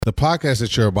The podcast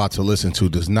that you're about to listen to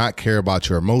does not care about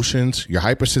your emotions, your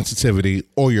hypersensitivity,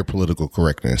 or your political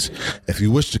correctness. If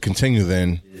you wish to continue,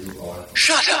 then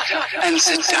shut up and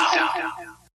sit down.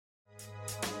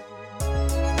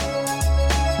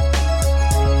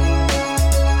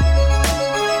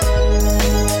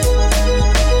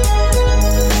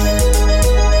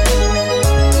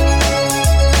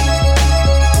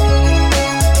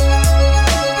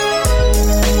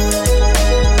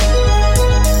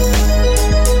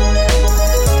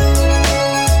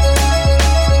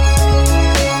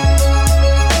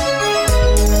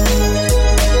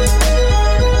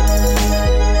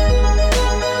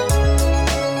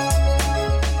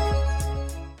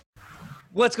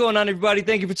 What's going on, everybody?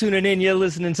 Thank you for tuning in. You're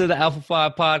listening to the Alpha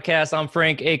 5 podcast. I'm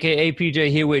Frank, a.k.a. PJ,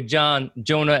 here with John,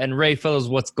 Jonah, and Ray. Fellas,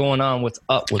 what's going on? What's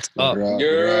up? What's up?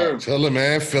 Yeah. chilling,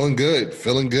 man. Feeling good.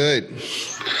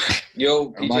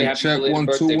 Yo, PJ, mic check 1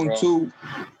 2 1 2.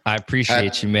 I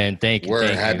appreciate you, man. Thank you.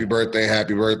 Happy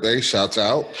birthday. Shouts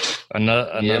out.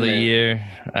 Another year.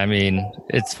 I mean,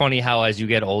 it's funny how as you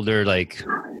get older, like,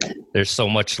 there's so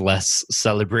much less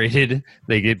celebrated.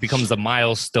 Like, it becomes a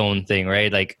milestone thing,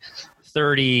 right? Like,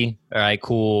 30, all right,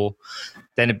 cool.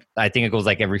 Then I think it goes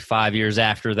like every 5 years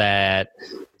after that.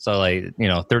 So, like,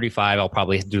 35, I'll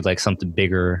probably do like something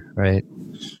bigger, right?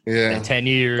 Yeah. Like 10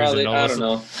 years. Probably, I don't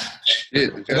know.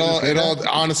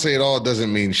 Honestly, it all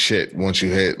doesn't mean shit once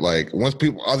you hit, like, once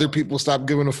other people stop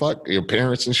giving a fuck, your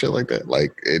parents and shit like that,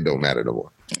 like, it don't matter no more.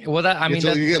 Well, you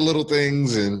get little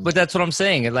things But that's what I'm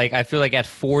saying. Like, I feel like at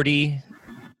 40,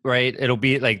 right, it'll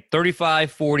be like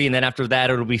 35, 40, and then after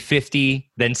that it'll be 50,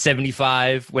 then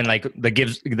 75 when like the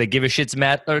give a shits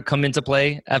matter come into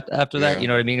play after that. You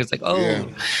know what I mean? It's like,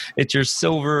 it's your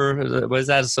silver, what is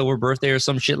that, a silver birthday or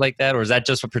some shit like that? Or is that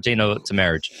just pertain to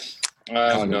marriage? I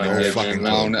don't know. I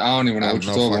don't even know what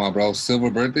you're talking about, bro.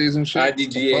 Silver birthdays and shit?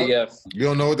 IDGAF. You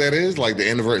don't know what that is? Like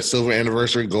the silver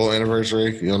anniversary, gold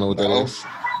anniversary? You don't know what that is?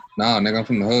 Nah, nigga, I'm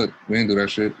from the hood. We ain't do that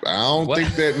shit. I don't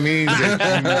think that means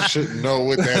that you should know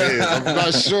what that is. I'm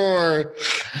not sure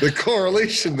the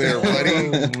correlation there, buddy.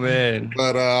 Oh, man.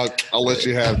 But I'll let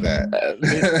you have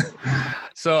that.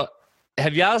 So,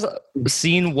 have y'all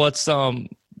seen what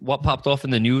popped off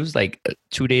in the news like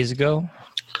 2 days ago?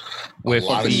 With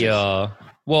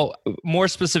more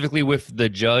specifically with the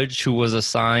judge who was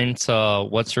assigned to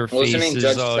what's her face's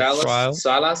trial?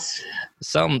 Salas?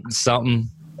 Something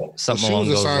she along was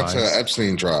those assigned lines. to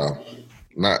Epstein trial,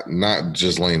 not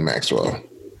Ghislaine Maxwell.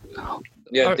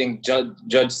 Yeah, I think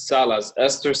Judge Salas,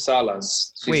 Esther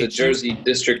Salas. She's a Jersey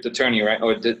district attorney, right?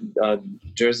 Or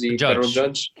Jersey federal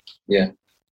judge? Yeah.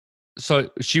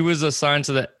 So she was assigned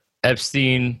to the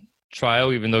Epstein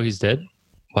trial, even though he's dead?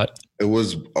 What? It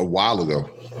was a while ago,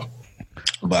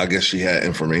 but I guess she had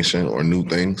information or knew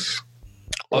things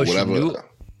or whatever. She knew?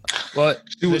 What?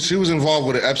 She was involved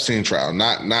with the Epstein trial,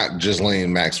 not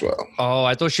Ghislaine Maxwell. Oh,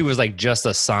 I thought she was like just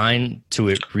assigned to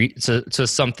it to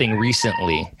something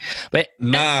recently, but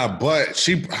but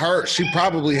she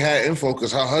probably had info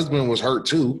because her husband was hurt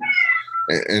too,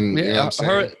 and you know what I'm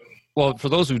saying? Well, for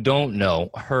those who don't know,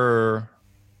 her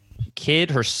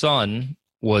son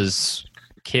was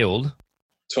killed.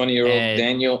 20-year-old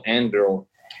Daniel Andro,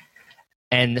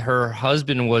 and her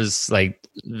husband was like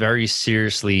very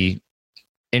seriously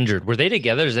injured. Were they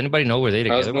together? Does anybody know where they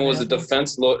together? Husband was a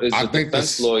defense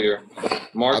lawyer.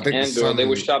 Mark Andrew. They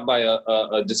were shot by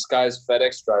a disguised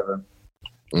FedEx driver.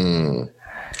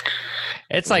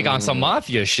 It's like on some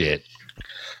mafia shit.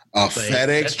 A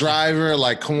FedEx driver?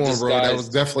 Like, come on, disguised. Bro. That was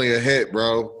definitely a hit,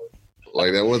 bro.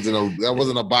 Like, that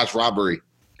wasn't a botched robbery.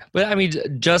 But I mean,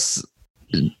 just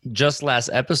last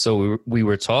episode, we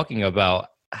were talking about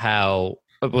how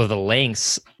the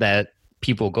lengths that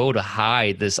people go to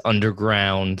hide this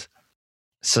underground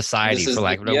society, for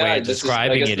lack of a way of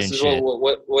describing it, and shit.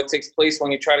 What takes place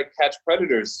when you try to catch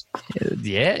predators?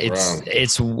 Yeah,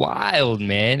 it's wild,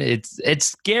 man. It's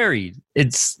scary.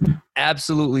 It's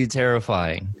absolutely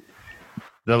terrifying.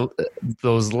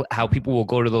 How people will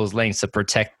go to those lengths to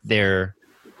protect their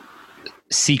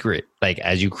secret, like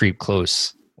as you creep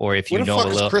close. Or if you know a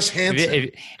little, Chris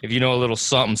Hansen? If you know a little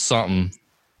something,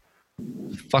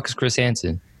 fuck is Chris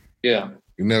Hansen? Yeah,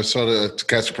 you never saw the To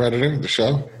Catch a Predator, the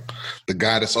show? The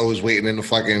guy that's always waiting in the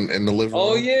living room.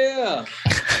 Oh yeah.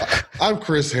 I'm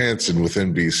Chris Hansen with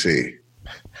NBC.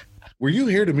 Were you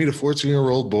here to meet a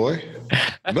 14-year-old boy?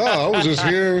 No, I was just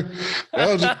here.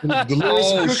 I was just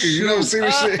delivering cookie. You never seen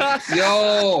this shit?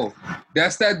 Yo,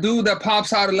 that's that dude that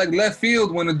pops out of like left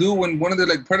field when one of the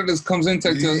like predators comes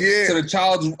into to the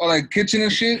child's like kitchen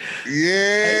and shit.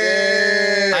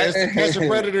 Yeah, it's the Catch a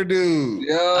Predator dude.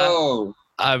 Yo,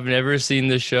 I've never seen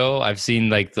the show. I've seen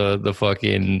like the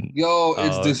fucking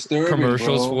it's disturbing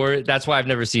commercials bro. for it. That's why I've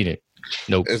never seen it.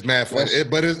 Nope. It's mad funny,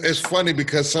 but it's funny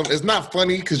because it's not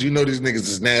funny because these niggas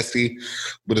is nasty,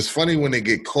 but it's funny when they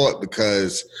get caught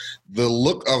because the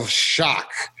look of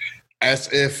shock, as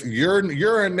if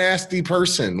you're a nasty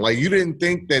person. Like you didn't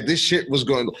think that this shit was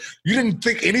going. You didn't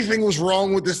think anything was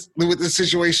wrong with this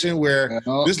situation where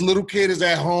this little kid is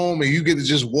at home and you get to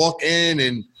just walk in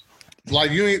and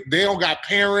like they don't got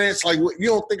parents. Like you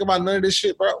don't think about none of this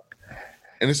shit, bro.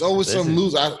 And it's always some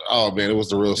loser. Oh man, it was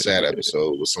the real sad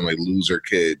episode with some like loser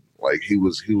kid. Like he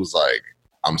was like,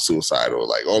 I'm suicidal.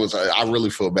 Like all the time. I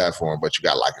really feel bad for him, but you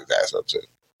gotta lock his ass up too.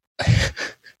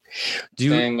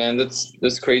 Dang, man,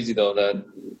 that's crazy though that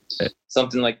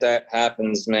something like that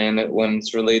happens, man, when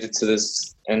it's related to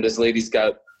this, and this lady's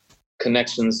got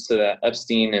connections to that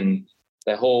Epstein and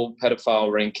that whole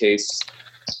pedophile ring case.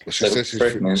 She said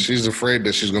she's afraid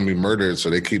that she's gonna be murdered, so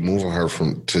they keep moving her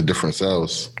to different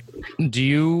cells.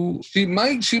 She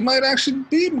might actually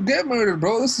get murdered,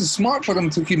 bro. This is smart for them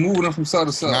to keep moving her from cell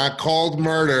to cell. It's not called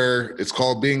murder. It's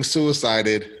called being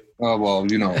suicided. Oh well,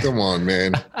 Come on,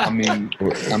 man. I mean,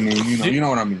 you know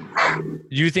what I mean.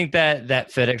 Do you think that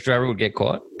FedEx driver would get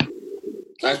caught?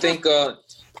 I think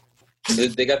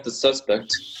they got the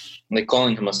suspect. They're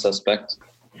calling him a suspect.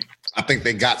 I think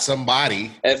they got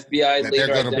somebody. FBI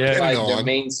later identified their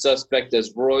main suspect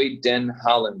as Roy Den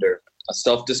Hollander, a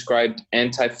self-described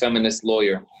anti-feminist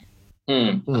lawyer.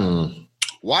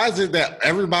 Why is it that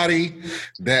everybody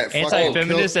that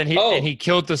anti-feminist and he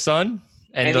killed the son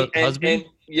and the husband?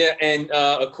 And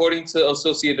according to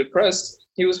Associated Press,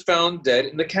 he was found dead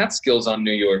in the Catskills on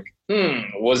New York.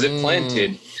 Was it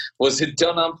planted? Was it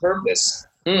done on purpose?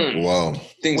 Whoa.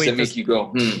 Things that make you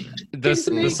go, The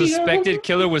suspected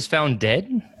killer was found dead?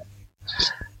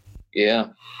 Yeah.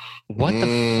 What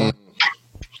the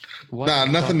fuck? Nah,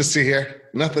 nothing to see here.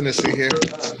 Nothing to see here.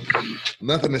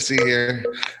 Nothing to see here.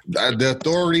 The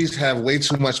authorities have way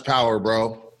too much power,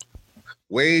 bro.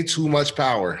 Way too much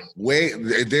power.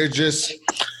 They're just...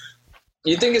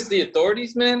 You think it's the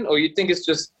authorities, man? Or you think it's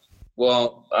just,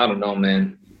 well, I don't know,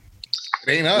 man.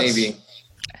 It ain't us. Maybe.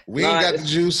 We ain't got the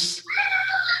juice.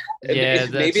 Yeah,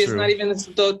 maybe it's not even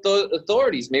the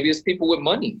authorities. Maybe it's people with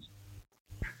money.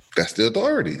 That's the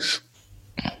authorities.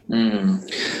 Trump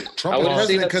is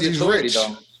president because he's rich.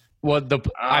 Though. Well,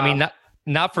 I mean,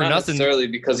 not for not nothing. Necessarily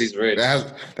because he's rich.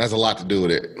 That has a lot to do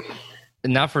with it.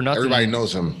 Not for nothing. Everybody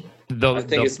knows him. I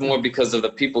think it's more because of the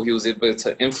people he was able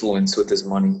to influence with his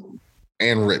money.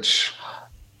 And rich.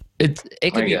 It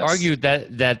can be argued that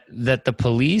the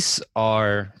police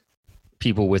are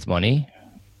people with money.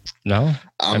 No,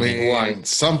 I mean why?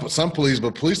 Some police,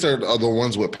 but police are the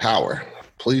ones with power.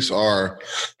 Police are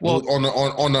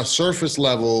on a surface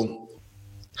level.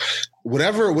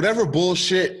 Whatever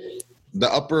bullshit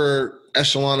the upper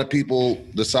echelon of people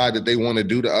decide that they want to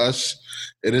do to us,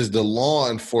 it is the law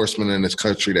enforcement in this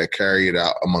country that carry it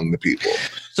out among the people.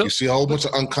 So, you see a whole bunch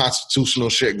of unconstitutional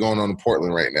shit going on in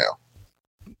Portland right now.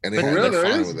 And they're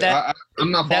fine with it.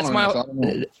 I'm not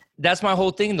following that's my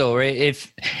whole thing, though, right?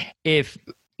 If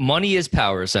money is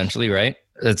power, essentially, right?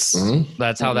 That's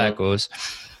how that goes.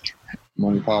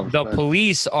 Money, power. The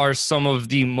police are some of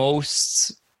the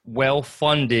most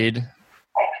well-funded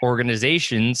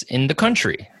organizations in the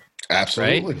country.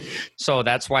 Absolutely. Right? So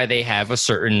that's why they have a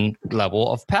certain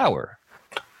level of power.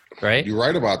 Right? You're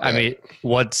right about that. I mean,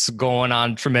 what's going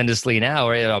on tremendously now,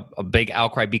 right? A big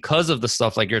outcry because of the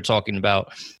stuff like you're talking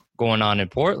about going on in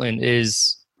Portland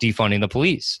is defunding the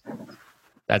police.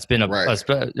 That's been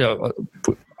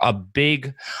a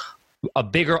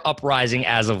bigger uprising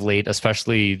as of late,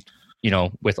 especially,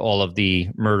 with all of the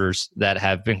murders that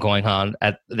have been going on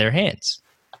at their hands.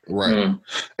 Right.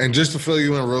 And just to fill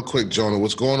you in real quick, Jonah,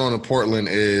 what's going on in Portland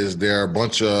is there are a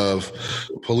bunch of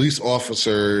police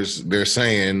officers, they're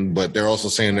saying, but they're also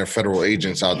saying they're federal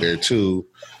agents out there too,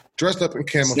 dressed up in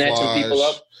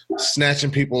camouflage,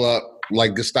 snatching people up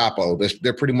like Gestapo.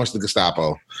 They're pretty much the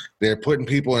Gestapo. They're putting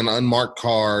people in unmarked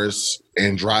cars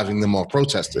and driving them off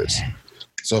protesters.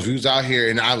 So if you was out here,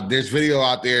 and there's video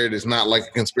out there that's not like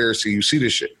a conspiracy, you see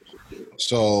this shit.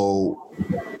 So,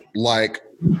 like,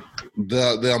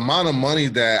 the amount of money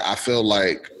that I feel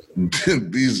like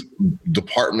these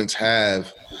departments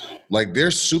have, like,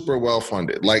 they're super well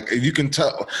funded. Like, you can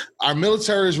tell our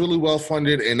military is really well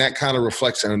funded, and that kind of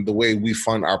reflects on the way we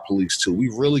fund our police too. We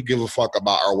really give a fuck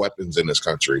about our weapons in this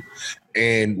country,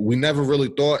 and we never really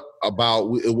thought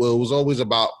about it was always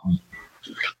about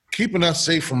keeping us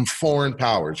safe from foreign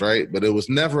powers, right? But it was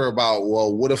never about,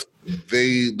 well, what if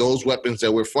those weapons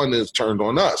that we're funding is turned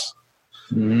on us?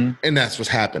 And that's what's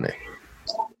happening.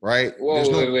 right?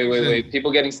 Whoa, wait.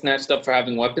 People getting snatched up for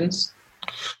having weapons?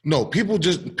 No, people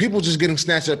just getting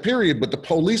snatched up, period. But the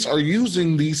police are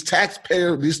using these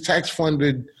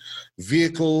tax-funded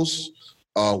vehicles,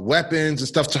 weapons and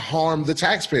stuff to harm the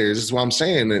taxpayers. This is what I'm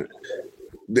saying. That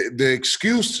the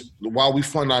excuse why we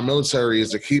fund our military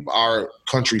is to keep our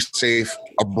country safe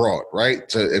abroad, right?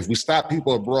 So if we stop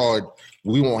people abroad,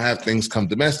 we won't have things come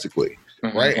domestically,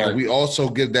 right? And we also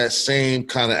give that same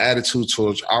kind of attitude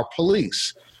towards our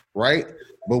police, right?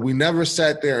 But we never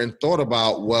sat there and thought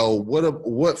about, well,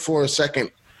 what for a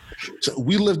second? So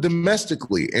we live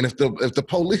domestically, and if the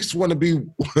police want to be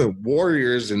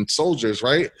warriors and soldiers,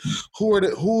 right?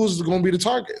 Who's going to be the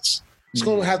targets? It's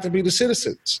going to have to be the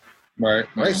citizens. Right.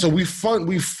 So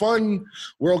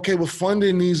we're okay with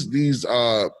funding these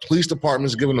police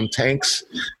departments, giving them tanks,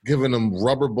 giving them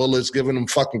rubber bullets, giving them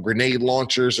fucking grenade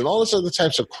launchers and all this other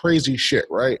types of crazy shit,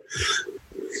 right?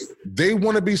 They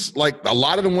want to be like, a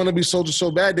lot of them want to be soldiers so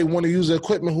bad they want to use the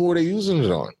equipment. Who are they using it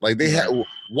on? Like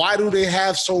why do they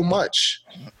have so much?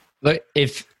 Like,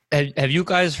 have you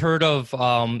guys heard of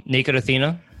Naked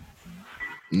Athena?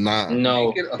 Nah.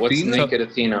 No. What's Naked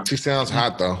Athena? She sounds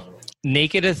hot though.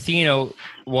 Naked Athena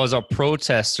was a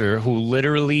protester who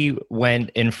literally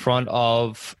went in front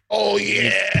of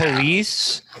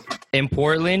police in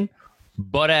Portland,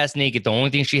 butt-ass naked. The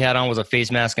only thing she had on was a face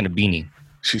mask and a beanie.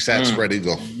 She sat spread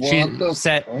eagle. She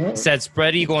said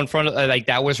spread eagle in front of, like,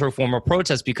 that was her form of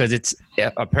protest, because it's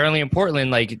apparently in Portland,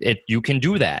 like, you can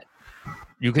do that.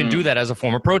 You can do that as a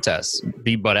form of protest,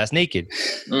 be butt-ass naked.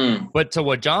 But to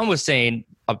what John was saying,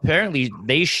 apparently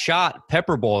they shot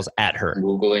pepper balls at her.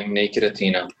 Googling Naked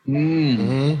Athena.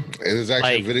 It is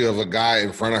actually a video of a guy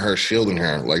in front of her shielding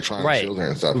her, like trying to shield her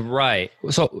and stuff. Right.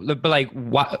 So, but like,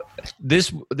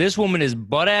 this woman is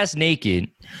butt-ass naked,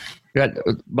 got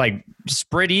like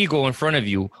spread eagle in front of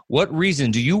you. What reason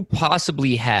do you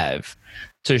possibly have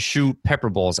to shoot pepper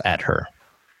balls at her?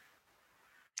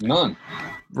 None.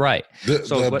 Right.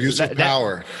 The abuse of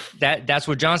power. That's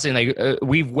what John's saying. Like,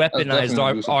 we've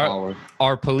weaponized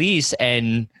our police,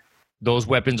 and those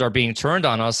weapons are being turned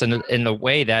on us in a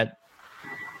way that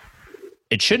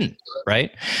it shouldn't. Right.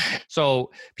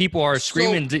 So people are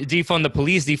screaming, defund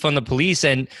the police.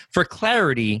 And for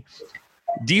clarity,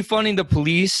 defunding the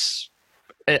police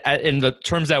in the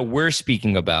terms that we're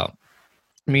speaking about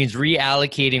means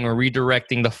reallocating or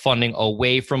redirecting the funding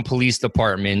away from police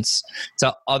departments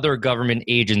to other government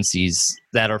agencies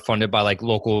that are funded by, like,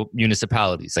 local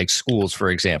municipalities, like schools,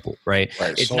 for example, right?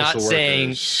 It's not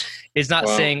saying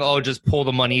just pull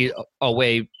the money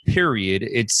away, period.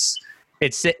 It's a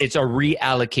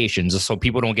reallocation, just so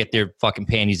people don't get their fucking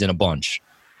panties in a bunch.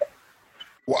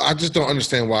 Well, I just don't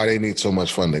understand why they need so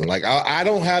much funding. Like, I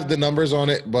don't have the numbers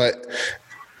on it, but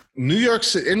New York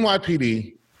City,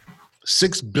 NYPD,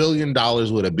 $6 billion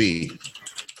with a B,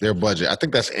 their budget. I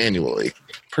think that's annually.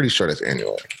 Pretty sure that's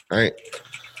annually, right?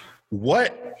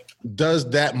 What does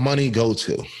that money go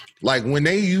to? Like, when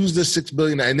they use the $6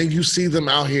 billion, and then you see them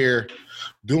out here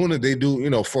doing it, they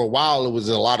do, for a while, it was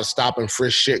a lot of stop and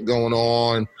frisk shit going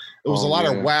on. It was a lot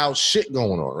of wild shit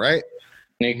going on, right?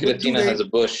 Naked Athena has a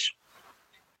bush.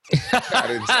 I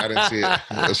didn't see it.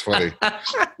 That's funny.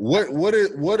 What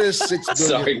is $6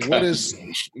 billion?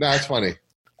 Sorry, It's funny.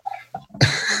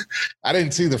 I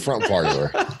didn't see the front part of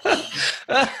her.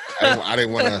 I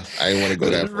didn't want to go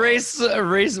that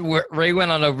far. Ray went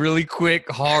on a really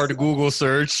quick, hard Google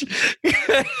search.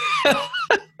 That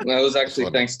was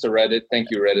actually thanks to Reddit.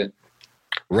 Thank you, Reddit.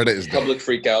 Reddit is public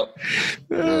freak out.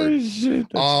 Oh, shit,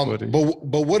 that's funny.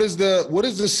 But what is the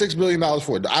 $6 billion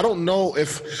for? I don't know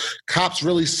if cops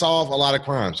really solve a lot of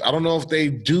crimes. I don't know if they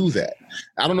do that.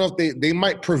 I don't know if they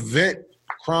might prevent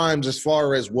crimes as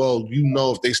far as, well,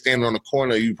 if they stand on the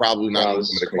corner, you probably not going to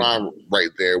commit a crime right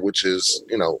there, which is,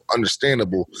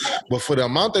 understandable. But for the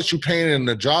amount that you're paying and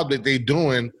the job that they're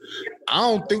doing, I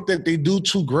don't think that they do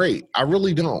too great. I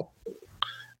really don't.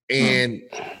 And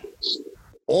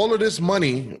all of this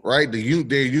money, right? Their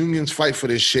unions fight for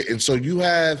this shit. And so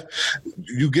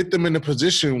you get them in a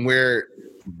position where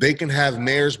they can have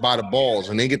mayors by the balls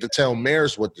and they get to tell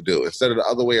mayors what to do instead of the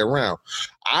other way around.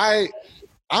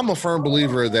 I'm a firm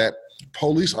believer that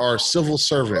police are civil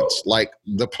servants, like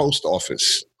the post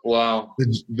office. Wow.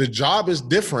 The job is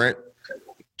different,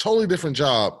 totally different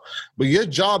job. But your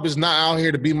job is not out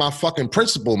here to be my fucking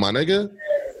principal, my nigga.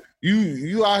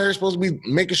 You out here supposed to be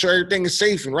making sure everything is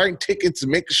safe and writing tickets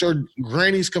and making sure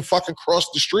grannies can fucking cross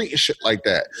the street and shit like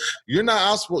that. You're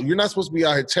not supposed to be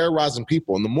out here terrorizing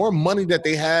people. And the more money that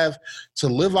they have to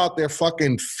live out their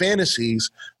fucking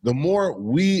fantasies, the more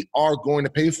we are going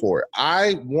to pay for it.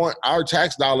 I want our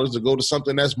tax dollars to go to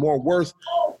something that's more worth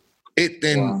it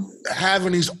then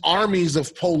having these armies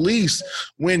of police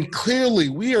when clearly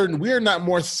we are not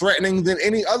more threatening than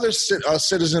any other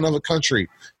citizen of a country.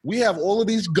 We have all of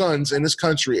these guns in this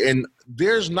country, and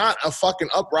there's not a fucking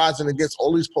uprising against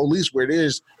all these police where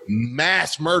there's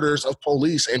mass murders of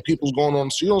police and people's going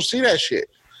on. So you don't see that shit,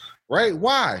 right?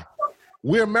 Why?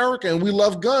 We're America and we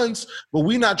love guns, but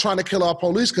we're not trying to kill our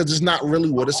police because it's not really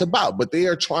what it's about. But they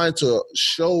are trying to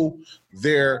show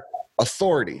their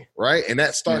authority, right? And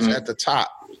that starts at the top.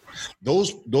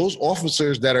 Those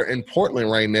officers that are in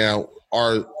Portland right now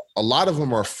a lot of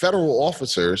them are federal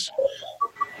officers.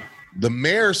 The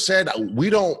mayor said we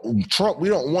don't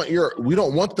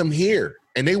want them here,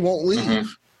 and they won't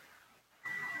leave.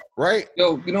 Right?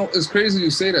 Yo, it's crazy you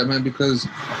say that, man, because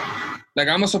like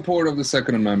I'm a supporter of the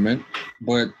Second Amendment,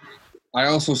 but I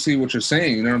also see what you're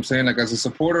saying. You know what I'm saying? Like as a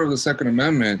supporter of the Second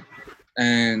Amendment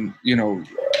and,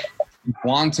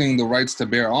 wanting the rights to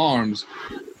bear arms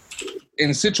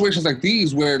in situations like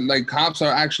these where like cops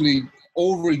are actually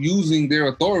overusing their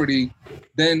authority,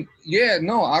 then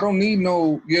I don't need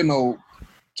no,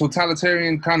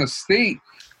 totalitarian kind of state.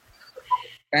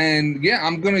 And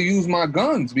I'm going to use my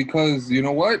guns because you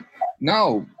know what?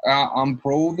 No, I'm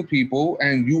pro the people,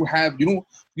 and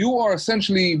you are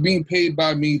essentially being paid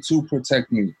by me to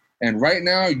protect me. And right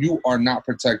now, you are not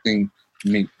protecting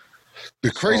me.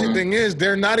 The crazy thing is,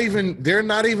 they're not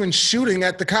even shooting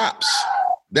at the cops.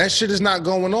 That shit is not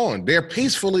going on. They're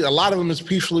a lot of them is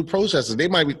peacefully protesting. They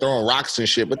might be throwing rocks and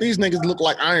shit, but these niggas look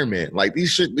like Iron Man. Like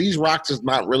these rocks is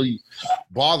not really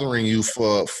bothering you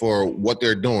for what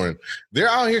they're doing. They're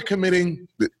out here committing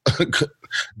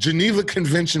Geneva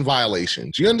Convention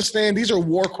violations. You understand? These are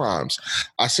war crimes.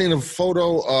 I seen a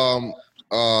photo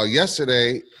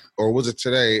yesterday, or was it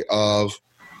today, of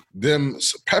them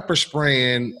pepper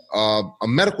spraying a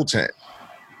medical tent.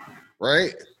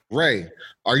 Right? Ray,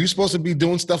 are you supposed to be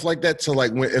doing stuff like that to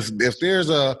like if there's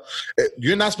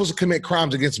you're not supposed to commit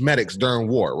crimes against medics during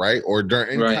war, right? Or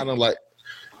during any kind of like,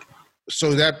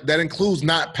 so that includes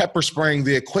not pepper spraying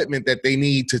the equipment that they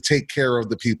need to take care of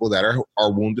the people that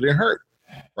are wounded and hurt,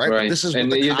 right? This is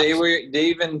and they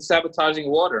even sabotaging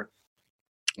water,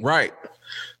 right?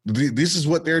 This is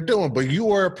what they're doing, but you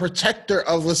are a protector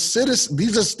of a citizen.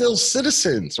 These are still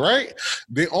citizens, right?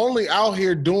 They're only out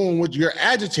here doing what you're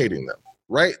agitating them.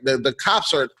 Right? The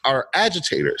cops are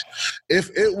agitators. If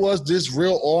it was this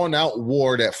real all-out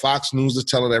war that Fox News is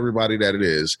telling everybody that it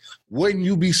is, wouldn't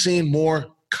you be seeing more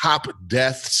cop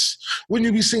deaths? Wouldn't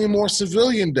you be seeing more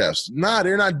civilian deaths? Nah,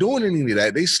 they're not doing any of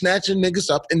that. They snatching niggas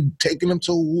up and taking them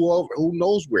to who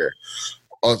knows where.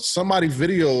 Somebody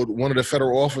videoed one of the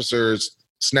federal officers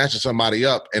snatching somebody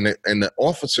up, and the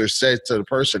officer said to the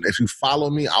person, "If you follow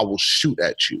me, I will shoot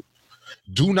at you.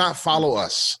 Do not follow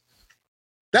us."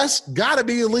 That's got to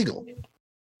be illegal.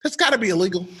 That's got to be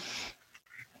illegal,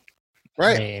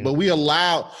 right? Man. But we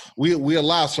allow.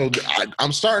 So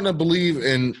I'm starting to believe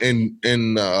in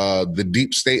the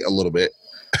deep state a little bit,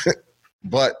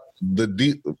 but the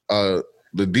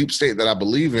deep state that I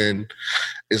believe in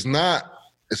is not.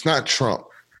 It's not Trump,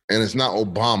 and it's not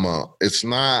Obama. It's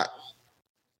not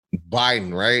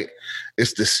Biden, right?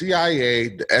 It's the CIA,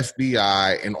 the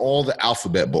FBI, and all the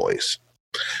alphabet boys.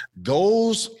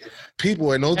 Those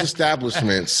people in those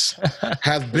establishments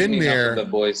have been there. The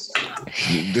boys,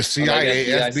 the CIA,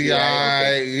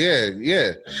 FBI,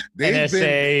 yeah. They've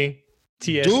NSA,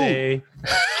 TSA. Dude,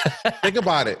 think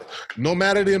about it. No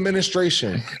matter the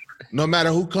administration, no matter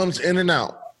who comes in and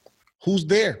out, who's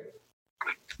there,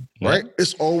 right?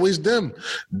 It's always them.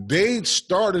 They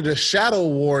started a shadow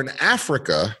war in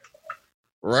Africa,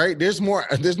 right? There's more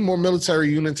military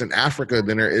units in Africa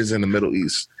than there is in the Middle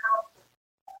East.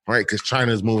 Right, because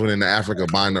China's moving into Africa,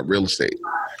 buying up real estate.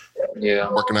 Yeah,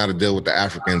 working out a deal with the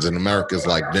Africans, and America's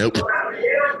like, nope.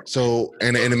 So,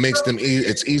 and it makes them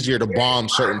it's easier to bomb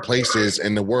certain places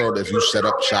in the world if you set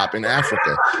up shop in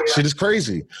Africa. Shit is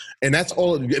crazy, and that's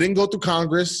all. It didn't go through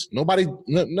Congress. Nobody,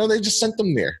 no, they just sent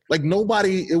them there. Like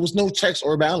nobody. It was no checks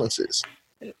or balances.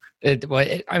 That's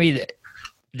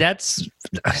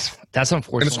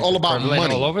unfortunate. And it's all about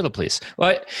money all over the place.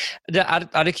 Well,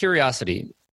 out of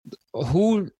curiosity,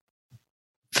 who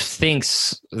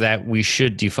thinks that we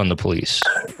should defund the police?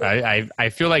 I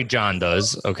feel like John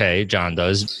does. Okay, John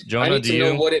does. Jonah, I need to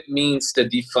know what it means to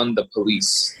defund the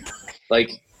police. Like,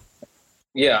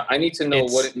 yeah, I need to know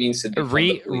what it means to defund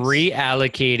the police.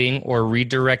 Reallocating or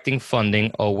redirecting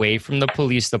funding away from the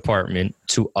police department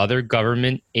to other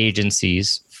government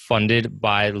agencies funded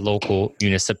by local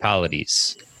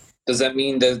municipalities. Does that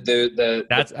mean that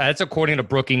that's according to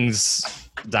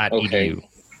Brookings.edu. Okay.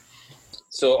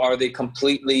 So are they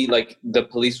completely like the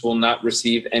police will not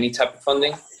receive any type of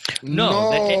funding?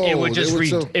 No, it would just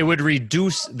they would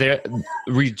reduce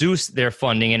their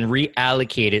funding and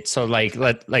reallocate it. So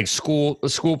like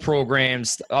school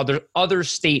programs, other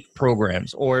state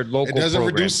programs or local. It doesn't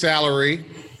programs. reduce salary.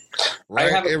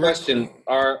 Right? I have a question.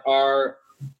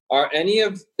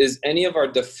 Is any of our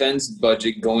defense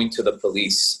budget going to the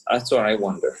police? That's what I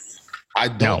wonder. I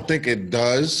don't think it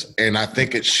does, and I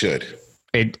think it should.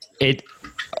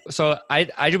 So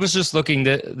I was just looking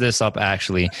this up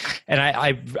actually, and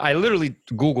I literally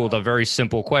Googled a very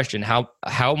simple question: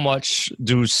 how much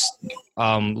do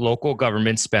local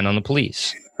governments spend on the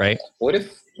police? Right? What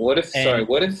if the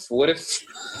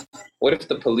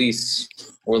police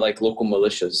were like local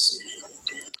militias,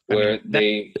 where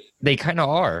they kind of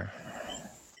are,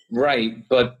 right?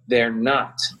 But they're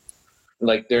not.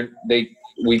 Like they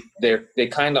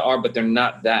kind of are, but they're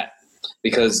not that,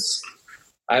 because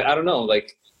I don't know.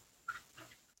 Like,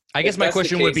 I guess my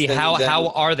question would be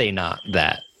how are they not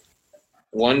that?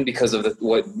 One, because of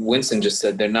what Winston just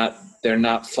said, they're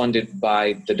not funded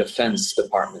by the Defense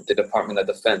Department, the Department of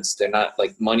Defense. They're not,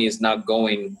 like, money is not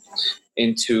going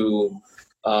into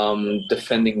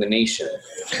defending the nation.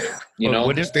 You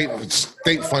know,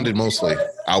 state funded mostly,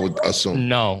 I would assume.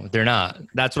 No, they're not.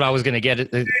 That's what I was going to get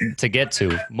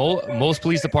to. Most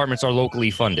police departments are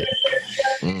locally funded.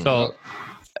 So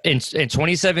in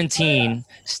 2017,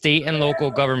 state and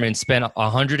local governments spent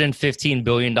 $115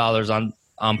 billion on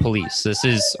police. This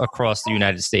is across the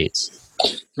United States.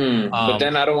 But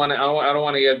then I don't want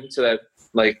to get into that,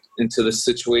 like, into the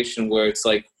situation where it's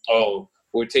like, oh,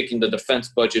 we're taking the defense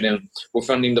budget and we're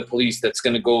funding the police that's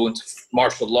going to go into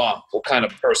martial law. What kind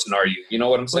of person are you? You know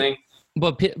what I'm saying?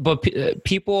 But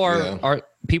people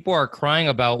are crying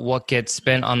about what gets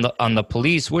spent on the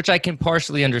police, which I can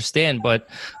partially understand. But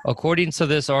according to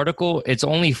this article, it's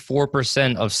only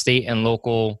 4% of state and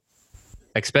local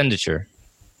expenditure.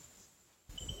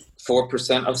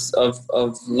 4%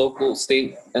 of local,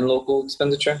 state, and local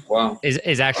expenditure. Wow,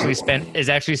 is actually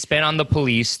spent on the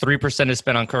police. 3% is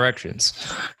spent on corrections.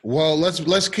 Well,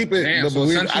 let's keep it. Damn, so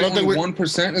I don't think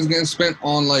 1% is getting spent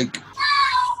on, like.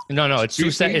 No, it's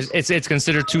it's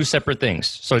considered two separate things.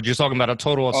 So you're talking about a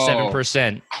total of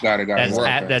 7%. Got it.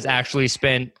 That's actually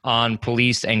spent on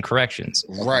police and corrections.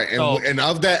 Right, and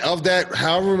of that,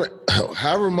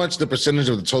 however much the percentage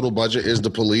of the total budget is the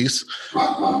police,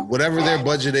 whatever their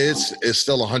budget is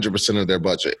still 100% of their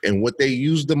budget. And what they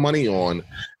use the money on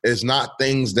is not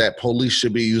things that police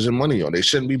should be using money on. They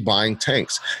shouldn't be buying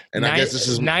tanks. And I guess this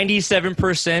is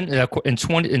 97% in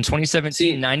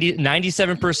 2017.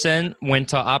 97% went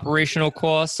to operational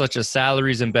costs such as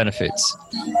salaries and benefits.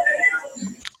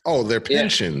 Oh, their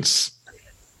pensions,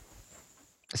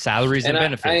 salaries and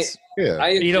benefits.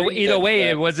 Either way,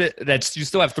 you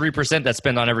still have 3% that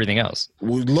spend on everything else.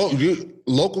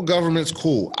 Local government's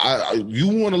cool. You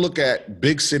want to look at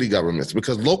big city governments,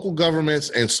 because local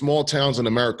governments and small towns in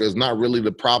America is not really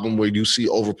the problem where you see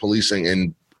over policing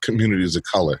in communities of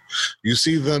color. You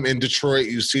see them in Detroit,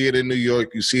 you see it in New York,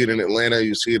 you see it in Atlanta,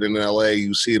 you see it in LA,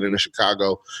 you see it in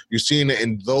Chicago. You're seeing it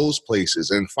in those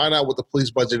places, and find out what the police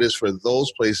budget is for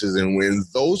those places. And when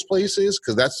those places,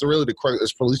 because that's really the correct,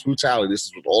 it's police brutality. This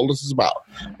is what all this is about,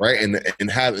 right? And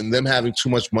them having too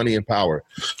much money and power.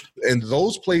 In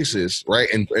those places, right,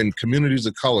 in communities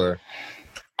of color,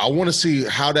 I want to see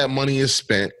how that money is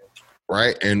spent.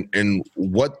 Right, and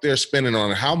what they're spending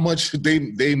on, how much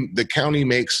the county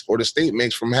makes or the state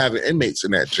makes from having inmates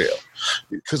in that jail,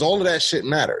 because all of that shit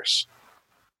matters,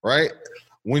 right?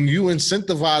 When you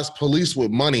incentivize police with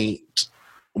money,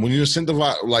 when you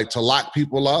incentivize like to lock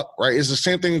people up, right? It's the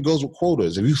same thing that goes with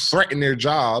quotas. If you threaten their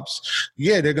jobs,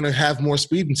 they're gonna have more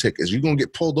speeding tickets. You're gonna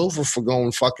get pulled over for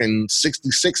going fucking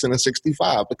 66 and a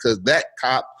 65 because that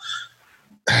cop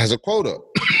has a quota.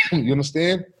 You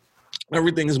understand?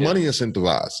 Everything is money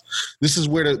incentivized. This is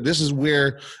where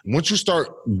once you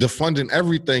start defunding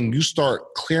everything, you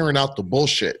start clearing out the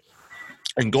bullshit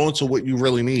and going to what you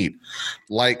really need.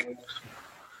 Like,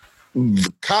 the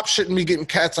cops shouldn't be getting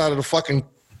cats out of the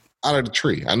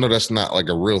tree. I know that's not like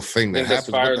a real thing that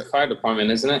happens. Fire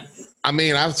department, isn't it? I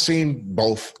mean, I've seen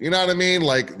both. You know what I mean?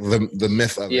 Like the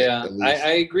myth of it. Yeah,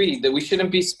 I agree that we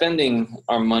shouldn't be spending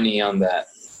our money on that.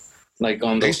 Like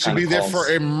on those they should be there for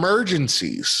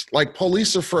emergencies. Like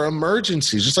police are for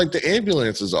emergencies, just like the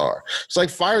ambulances are. It's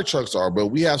like fire trucks are, but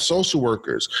we have social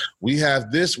workers. We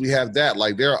have this, we have that.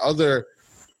 Like there are other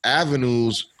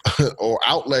avenues or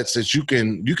outlets that you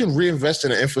can reinvest in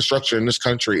the infrastructure in this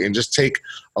country and just take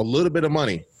a little bit of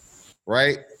money,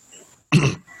 right?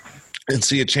 And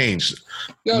see it change.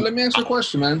 Yo, let me ask you a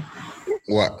question, man.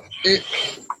 What? In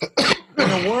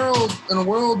a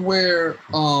world where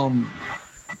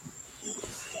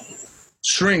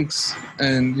shrinks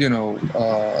and,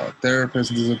 therapists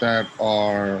and things like that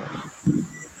are,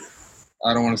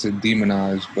 I don't want to say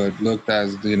demonized, but looked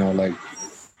as, like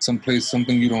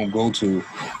something you don't go to.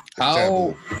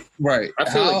 How, right. I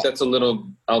feel like that's a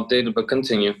little outdated, but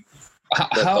continue.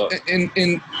 How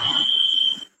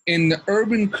in the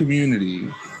urban community,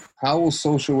 how will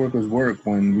social workers work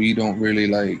when we don't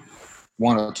really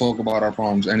want to talk about our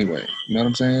problems anyway? You know what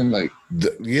I'm saying?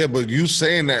 Yeah, but you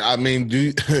saying that, I mean,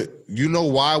 do you know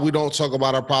why we don't talk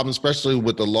about our problems, especially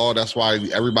with the law? That's why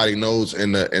everybody knows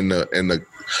in the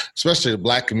especially the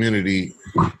black community,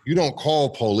 you don't call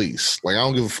police. I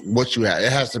don't give what you have.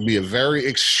 It has to be a very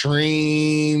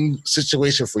extreme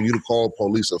situation for you to call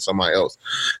police or somebody else.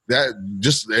 That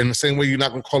just in the same way you're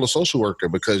not going to call a social worker,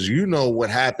 because you know what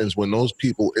happens when those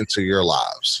people enter your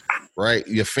lives, right?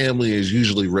 Your family is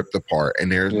usually ripped apart,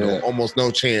 and there's almost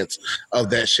no chance of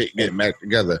that shit getting back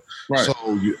together. Right.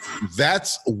 So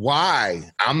that's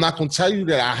why I'm not going to tell you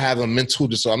that I have a mental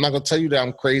disorder. I'm not going to tell you that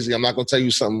I'm crazy. I'm not going to tell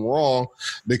you something wrong,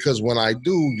 because when I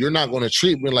do, you're not going to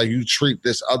treat me like you treat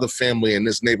this other family in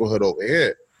this neighborhood over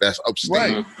here that's upstate.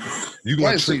 Right. You're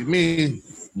going to treat me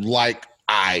like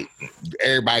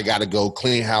everybody got to go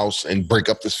clean house and break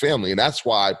up this family. And that's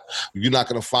why you're not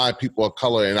going to find people of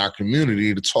color in our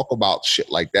community to talk about shit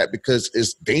like that, because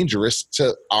it's dangerous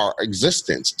to our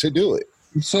existence to do it.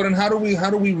 So then how do we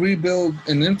rebuild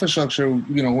an infrastructure,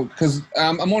 because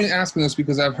I'm only asking this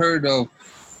because I've heard of,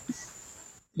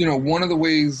 one of the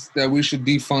ways that we should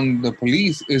defund the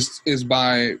police is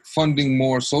by funding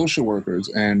more social workers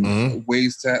and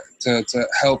ways to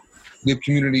help the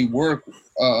community work,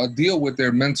 deal with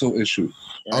their mental issues.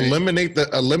 Right? Eliminate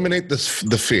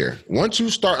the fear. Once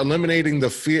you start eliminating the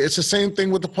fear, it's the same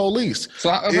thing with the police. So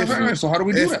how do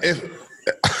we do that?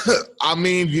 I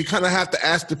mean, you kind of have to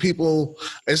ask the people.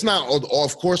 It's not,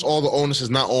 of course, all the onus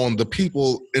is not on the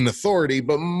people in authority,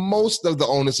 but most of the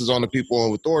onus is on the people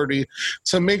in authority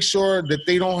to make sure that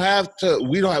they don't have to.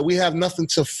 We have nothing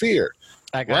to fear,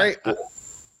 right?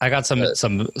 I got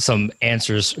some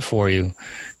answers for you.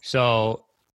 So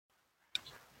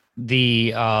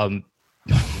the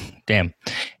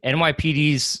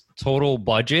NYPD's total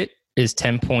budget is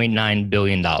 $10.9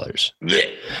 billion.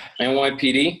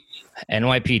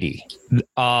 NYPD,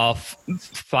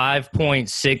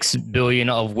 5.6 billion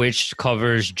of which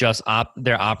covers just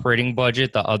their operating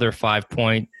budget. The other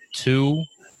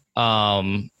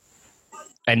 5.2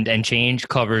 and change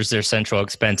covers their central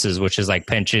expenses, which is like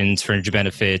pensions, fringe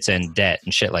benefits, and debt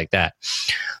and shit like that.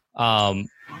 Of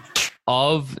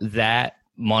that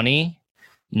money,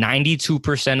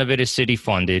 92% of it is city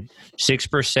funded,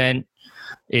 6%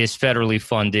 is federally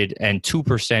funded, and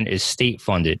 2% is state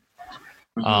funded.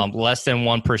 Less than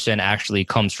 1% actually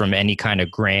comes from any kind of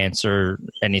grants or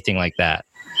anything like that.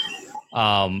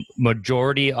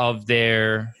 Majority of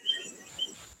their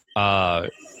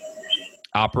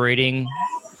operating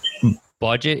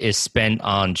budget is spent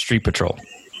on street patrol.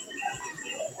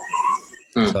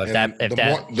 So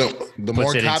the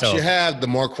more cops you have, the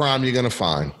more crime you're gonna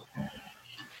find.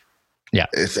 Yeah,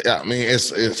 it's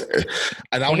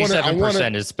and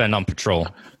 27% is spent on patrol.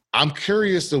 I'm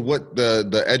curious of what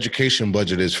the education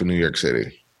budget is for New York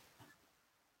City.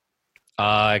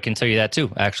 I can tell you that too.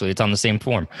 Actually, it's on the same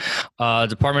form.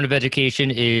 Department of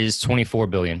Education is $24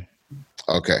 billion.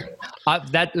 Okay.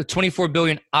 That $24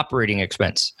 billion operating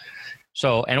expense.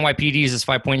 So NYPD's is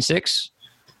 5.6.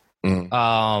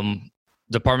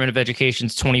 Department of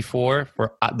Education's 24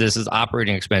 for this is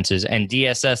operating expenses, and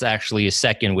DSS actually is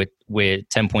second with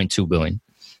 10.2 billion.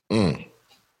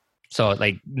 So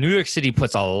New York City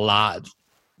puts a lot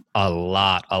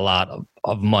of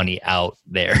money out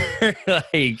there.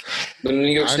 But New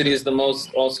York City is the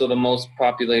most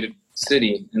populated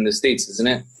city in the States, isn't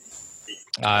it?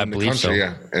 I believe so.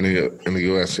 Yeah, in the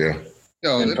US, yeah.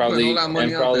 Yo, and probably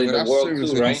the world too,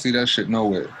 right? Don't see that shit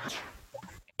nowhere.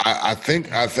 I think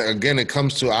again, it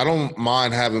comes to, I don't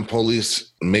mind having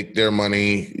police make their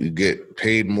money. You get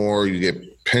paid more, you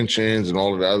get pensions and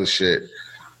all of the other shit.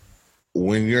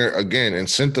 When you're, again,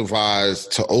 incentivized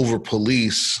to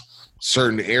over-police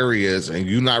certain areas and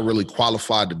you're not really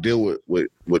qualified to deal with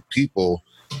people,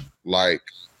 I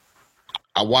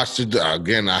watched it,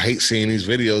 again, I hate seeing these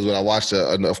videos, but I watched,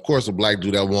 of course, a black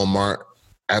dude at Walmart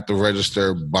at the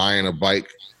register buying a bike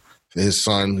for his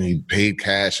son. He paid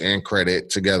cash and credit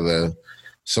together.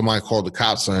 Somebody called the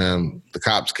cops on him. The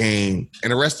cops came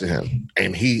and arrested him.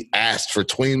 And he asked for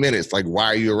 20 minutes, why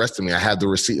are you arresting me? I have the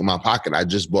receipt in my pocket. I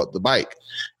just bought the bike.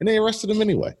 And they arrested him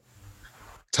anyway.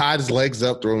 Tied his legs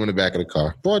up, threw him in the back of the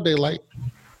car. Broad daylight.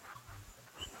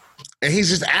 And he's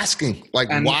just asking, why are you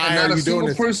doing this? And not a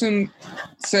single person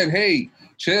said, hey,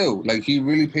 chill. Like he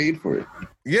really paid for it.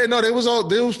 Yeah, no,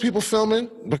 there was people filming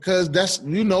because that's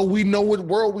we know what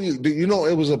world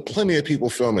it was plenty of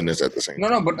people filming this at the same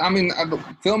time. No, but I mean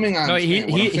filming. No,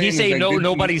 he say no.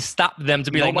 Nobody stopped them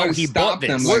to be like, no, he bought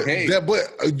this. Like, hey.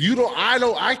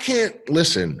 I can't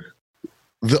listen.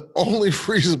 The only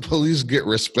reason police get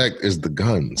respect is the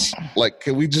guns. Like,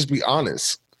 can we just be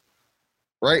honest?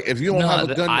 Right? If you don't have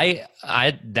a gun,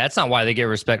 I that's not why they get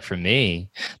respect from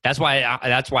me. That's why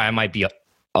I might be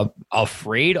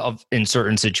afraid of in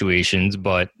certain situations,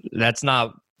 but that's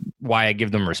not why I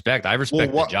give them respect. I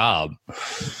respect the job.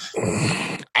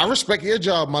 I respect your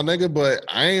job, my nigga, but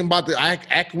I ain't about to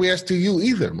acquiesce to you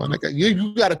either, my nigga.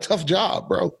 You got a tough job,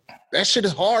 bro. That shit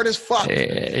is hard as fuck.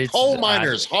 Coal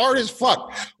miners, hard as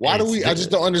fuck. Why do we? I just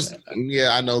don't understand.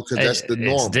 Yeah, I know, because that's the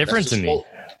norm. It's different to me.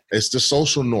 It's the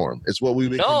social norm. It's what we've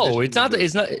been. No, it's not.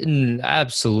 It's not.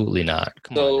 Absolutely not.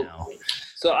 Come on now.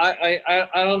 So I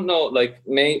don't know. Like,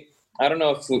 I don't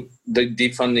know if the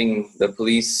defunding the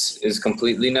police is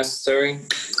completely necessary.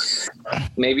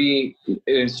 Maybe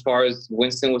as far as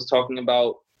Winston was talking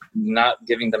about not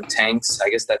giving them tanks, I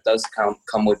guess that does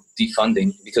come with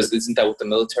defunding, because isn't that what the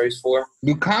military's for?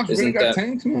 Do cops really got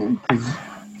tanks, man?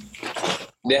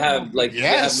 They have they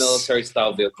have military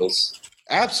style vehicles.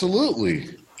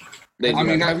 Absolutely. They do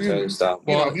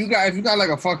if you got like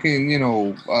a fucking,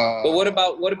 but what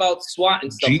about SWAT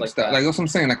and stuff Jeep like stuff? that? Like that's what I'm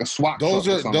saying, like a SWAT. Those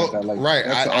are right.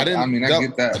 I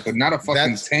get that, but not a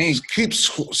fucking tank. Keep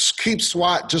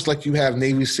SWAT just like you have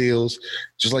Navy SEALs,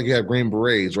 just like you have Green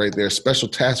Berets, right? They're special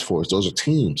task force. Those are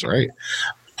teams, right?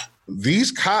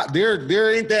 These cops,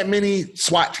 there ain't that many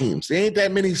SWAT teams. There ain't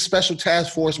that many special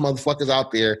task force motherfuckers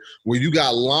out there where you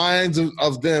got lines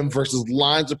of them versus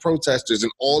lines of protesters,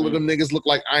 and all of them niggas look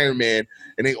like Iron Man,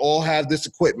 and they all have this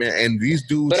equipment, and these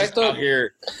dudes out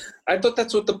here. I thought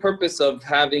that's what the purpose of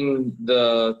having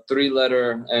the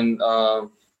 3-letter and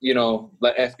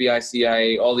like FBI,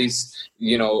 CIA, all these,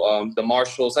 the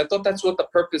marshals. I thought that's what the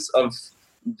purpose of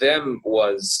them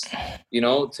was,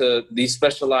 to these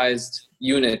specialized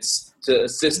units to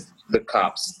assist the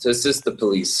cops, to assist the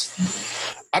police.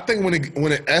 I think when it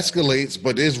escalates,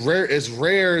 but it's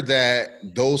rare that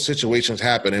those situations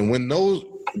happen. And when those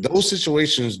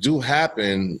situations do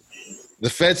happen,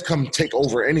 the feds come take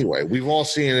over anyway. We've all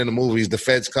seen it in the movies. The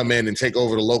feds come in and take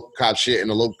over the local cop shit, and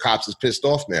the local cops is pissed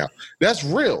off now. That's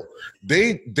real.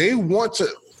 They want to.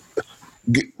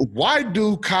 Why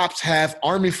do cops have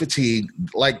army fatigue,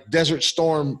 like Desert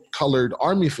Storm colored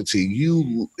army fatigue?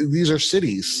 These are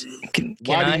cities.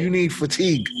 Why do you need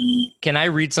fatigue? Can I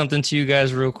read something to you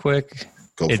guys real quick?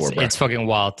 Go for it, bro. It's fucking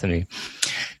wild to me.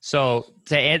 So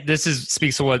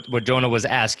speaks to what Jonah was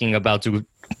asking about.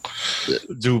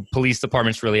 Do police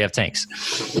departments really have tanks?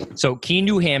 So Keene,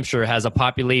 New Hampshire has a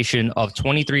population of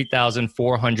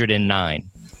 23,409.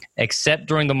 Except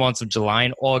during the months of July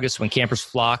and August when campers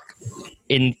flock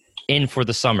in for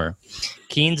the summer.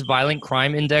 Keene's violent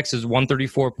crime index is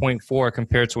 134.4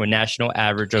 compared to a national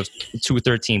average of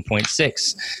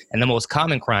 213.6, and the most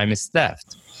common crime is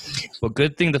theft. But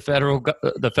good thing the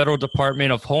Federal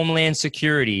Department of Homeland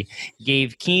Security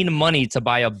gave Keene money to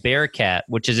buy a Bearcat,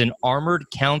 which is an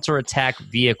armored counterattack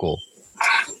vehicle.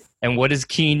 And what is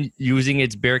Keene using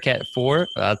its Bearcat for?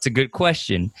 That's a good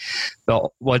question.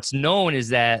 But what's known is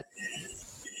that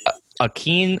a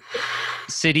Keene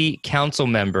City Council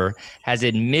member has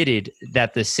admitted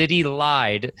that the city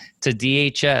lied to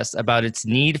DHS about its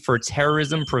need for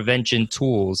terrorism prevention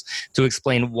tools to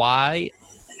explain why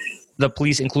the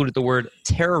police included the word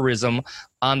terrorism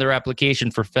on their application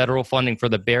for federal funding for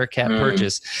the Bearcat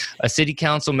purchase. A city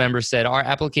council member said, our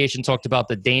application talked about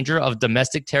the danger of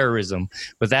domestic terrorism,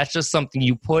 but that's just something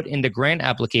you put in the grant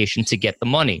application to get the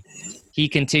money. He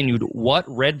continued, what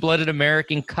red-blooded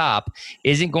American cop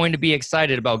isn't going to be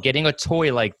excited about getting a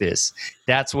toy like this?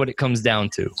 That's what it comes down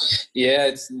to.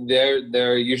 Yeah,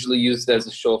 they're usually used as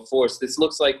a show of force. This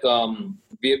looks like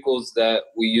vehicles that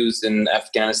we use in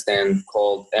Afghanistan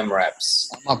called MRAPs.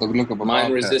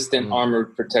 Mine-resistant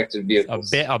armored protected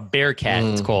vehicles. A Bearcat,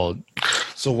 it's called.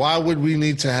 So why would we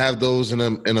need to have those in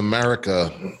America?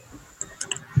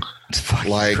 It's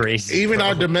fucking crazy. Even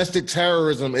our domestic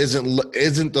terrorism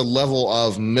isn't the level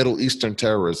of Middle Eastern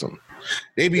terrorism.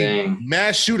 They be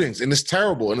mass shootings, and it's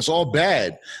terrible, and it's all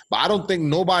bad. But I don't think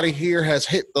nobody here has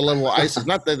hit the level of ISIS.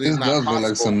 Not that it's not possible.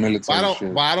 Like some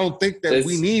military but I don't think that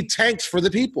we need tanks for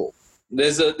the people.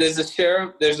 There's a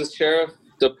sheriff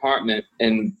department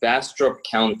in Bastrop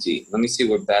County. Let me see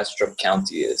where Bastrop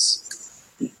County is.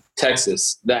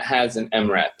 Texas, that has an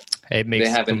MRAP. It makes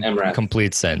an MRAP.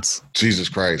 Complete sense. Jesus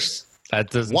Christ. That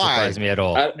doesn't Why? surprise me at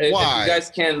all. If Why? you guys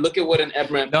can look at what an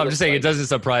MRAP. No, I'm just saying it doesn't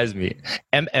surprise me.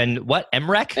 And what?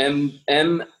 MRAP?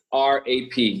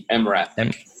 MRAP.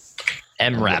 MRAP.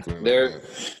 MRAP. They're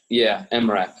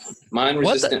MRAP. Mine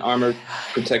resistant armored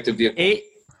protective vehicle.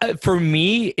 For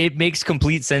me, it makes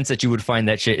complete sense that you would find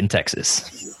that shit in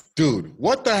Texas. Dude,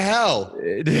 what the hell?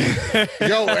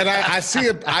 Yo, and I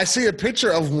see a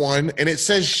picture of one, and it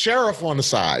says sheriff on the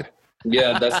side.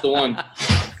 Yeah, that's the one.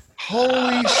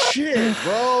 Holy shit,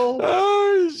 bro!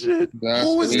 Oh shit!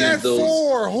 Who is that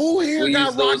for? Who here We got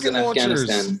use those rocket in launchers?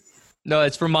 Afghanistan. No,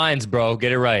 it's for mines, bro.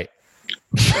 Get it right.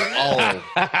 Oh,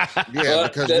 yeah,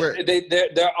 because there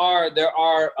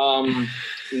are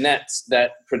nets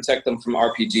that protect them from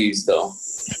RPGs, though.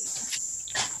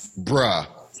 bruh.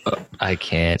 I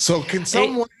can't. So can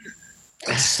someone?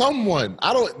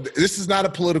 I don't. This is not a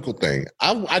political thing.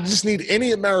 I just need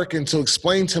any American to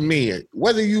explain to me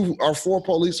whether you are for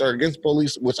police or against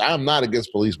police. Which I am not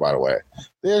against police, by the way.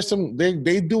 There's some.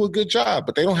 They do a good job,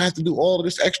 but they don't have to do all of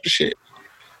this extra shit.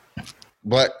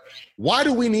 But why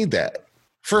do we need that?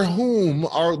 For whom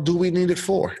do we need it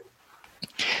for?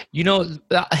 You know,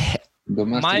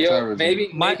 Domestic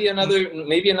terrorism. Maybe another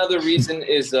reason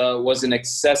is was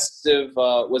excessive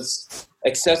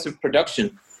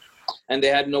production, and they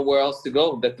had nowhere else to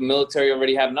go. That the military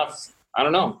already had enough. I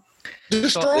don't know.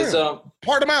 Destroy them.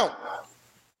 Part them out.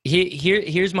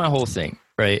 Here's my whole thing,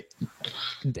 right?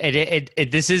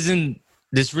 This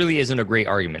really isn't a great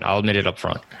argument. I'll admit it up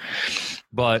front.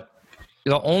 But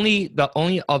the only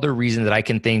other reason that I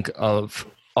can think of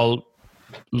a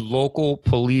local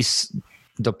police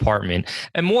department,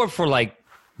 and more for like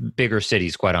bigger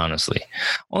cities, quite honestly,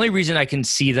 only reason I can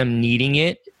see them needing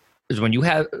it is when you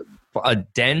have a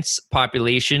dense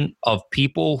population of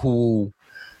people who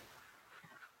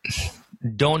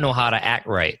don't know how to act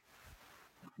right.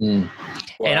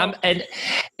 Wow. And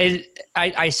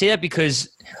I say that because,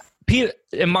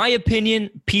 in my opinion,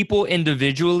 people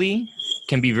individually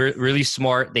can be really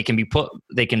smart. They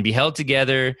can be held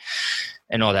together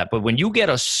and all that. But when you get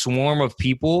a swarm of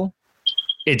people,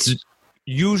 it's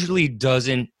usually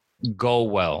doesn't go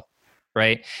well,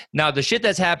 right? Now, the shit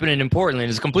that's happening in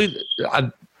Portland is completely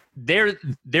they're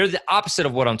the opposite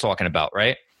of what I'm talking about,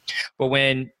 right? But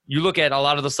when you look at a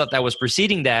lot of the stuff that was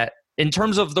preceding that, in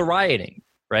terms of the rioting,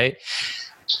 right?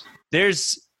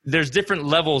 There's different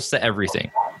levels to everything,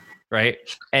 right?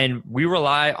 And we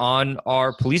rely on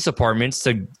our police departments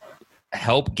to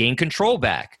help gain control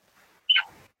back,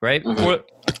 right? Mm-hmm.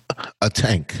 A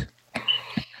tank.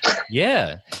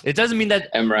 Yeah, it doesn't mean that.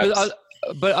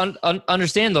 But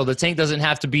understand though, the tank doesn't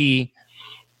have to be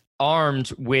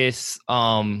armed with.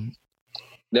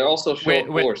 They're also short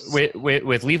force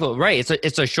with lethal. Right.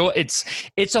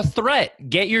 It's a threat.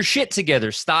 Get your shit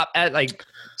together. Stop. Yeah,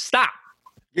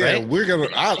 right? we're gonna.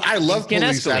 I love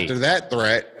police escalate. after that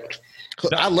threat.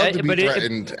 I love to be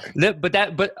threatened. You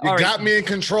got me in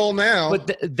control now.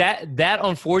 But that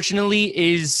unfortunately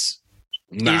is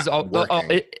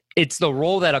working. It's the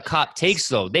role that a cop takes,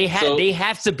 though. They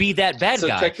have to be that bad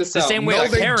guy. Check this the out. same way No, a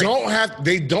parent.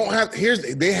 They don't have.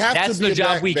 They have That's to be the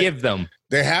job we give them.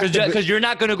 They have to because you're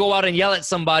not going to go out and yell at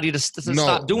somebody to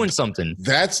stop doing something.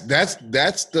 That's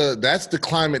the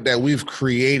climate that we've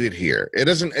created here. It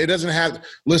doesn't have.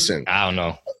 Listen, I don't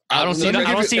know. I don't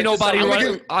see nobody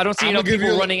running. I don't see enough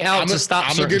people running out to stop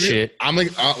certain shit.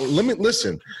 Let me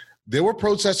listen. There were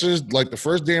protesters like the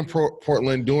first day in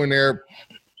Portland doing their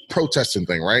protesting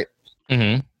thing, right?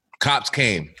 Mm-hmm. Cops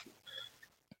came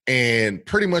and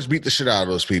pretty much beat the shit out of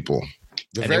those people.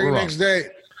 The And very next day,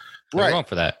 They're right? wrong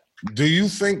for that. Do you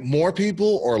think more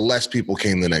people or less people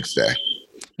came the next day?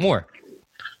 More.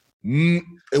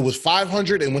 It was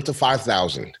 500 and went to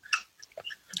 5,000.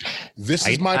 This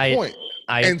is my point.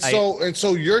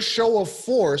 So your show of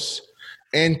force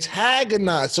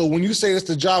antagonized. So when you say it's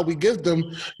the job we give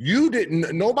them,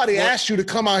 nobody asked you to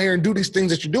come out here and do these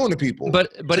things that you're doing to people.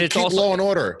 But it's keep also law and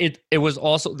order. It was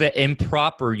also the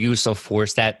improper use of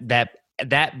force that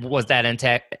was that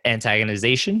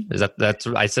antagonization. Is that's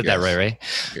I said that right?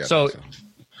 Yeah, so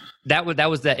that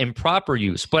was that improper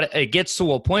use. But it gets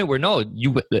to a point where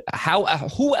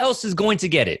who else is going to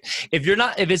get it? If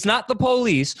it's not the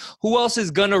police, who else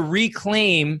is going to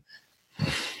reclaim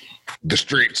the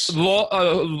streets?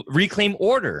 Reclaim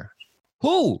order?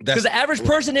 Who? Because the average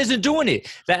person isn't doing it.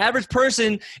 The average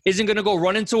person isn't going to go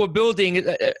run into a building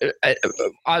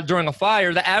during a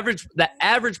fire. The average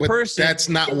person. That's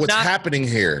not what's happening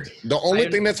here. The only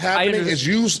thing that's happening is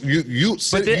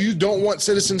you don't want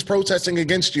citizens protesting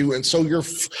against you, and so you're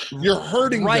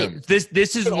hurting them.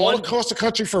 This is all across the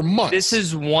country for months. This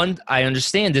is one. I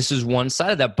understand. This is one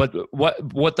side of that, but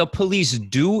what the police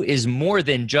do is more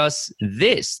than just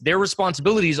this. Their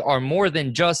responsibilities are more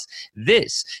than just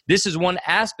this. This is one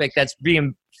aspect that's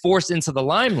being forced into the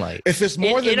limelight. If it's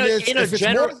more than this,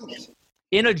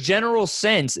 in a general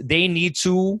sense, they need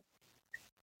to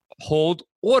hold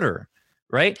order,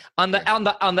 right? On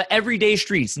the everyday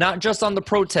streets, not just on the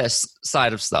protest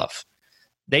side of stuff.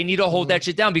 They need to hold that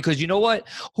shit down, because you know what?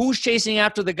 Who's chasing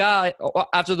after the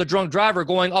drunk driver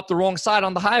going up the wrong side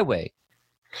on the highway?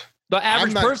 The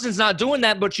average person's not doing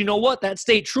that, but you know what? That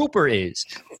state trooper is.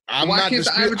 I'm not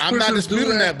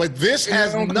disputing that, but this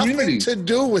has nothing to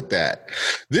do with that.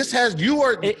 This has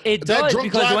It does,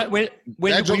 because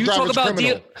when you talk about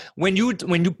when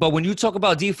you talk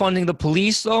about defunding the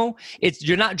police, though,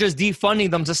 you're not just defunding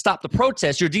them to stop the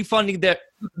protest. You're defunding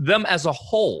them as a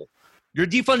whole. You're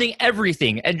defunding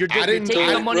everything, and you're taking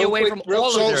the money away from all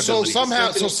of their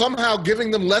abilities. So somehow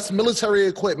giving them less military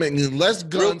equipment and less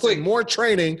guns and more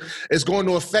training is going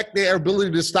to affect their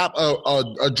ability to stop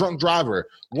a drunk driver.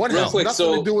 One has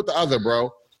nothing to do with the other,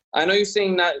 bro. I know you're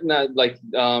saying not like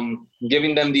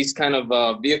giving them these kind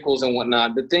of vehicles and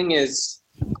whatnot. The thing is,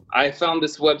 I found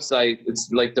this website. It's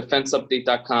like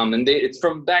defenseupdate.com, and it's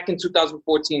from back in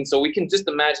 2014. So we can just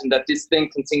imagine that this thing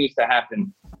continues to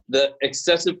happen. The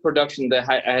excessive production that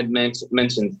I had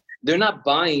mentioned, they're not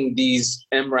buying these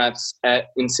MRAPs at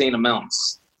insane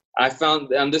amounts. I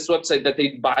found on this website that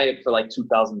they buy it for like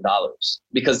 $2,000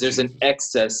 because there's an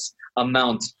excess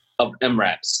amount of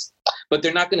MRAPs. But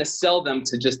they're not going to sell them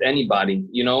to just anybody,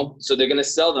 you know? So they're going to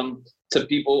sell them to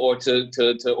people or to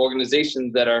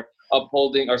organizations that are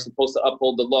supposed to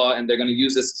uphold the law, and they're going to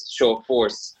use this to show of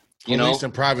force. Police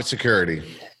and private security.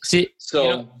 See,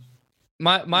 so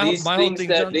my whole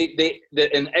thing,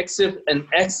 an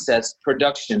excess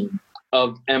production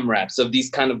of MRAPs, of these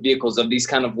kind of vehicles, of these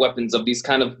kind of weapons, of these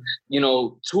kind of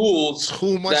tools.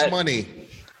 Too much money.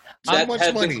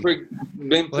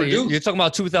 Been produced. You're talking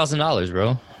about $2,000,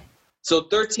 bro. So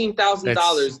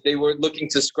 $13,000 they were looking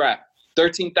to scrap.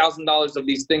 $13,000 of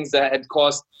these things that had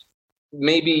cost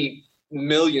maybe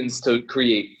millions to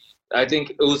create. I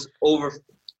think it was over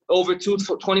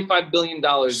 $25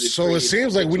 billion. So it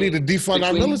seems like we need to defund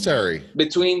our military.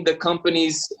 Between the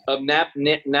companies of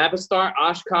Navistar,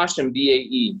 Oshkosh, and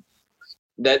BAE.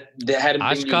 That hadn't been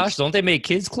used. Oshkosh, don't they make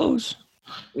kids' clothes?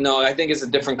 No, I think it's a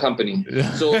different company.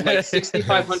 So like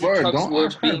 6,500 trucks were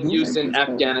being used in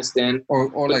Afghanistan,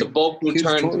 but like the bulk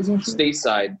returned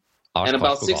stateside. And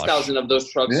about 6,000 of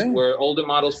those trucks were older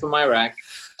models from Iraq.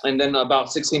 And then about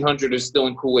 1,600 are still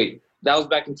in Kuwait. That was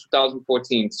back in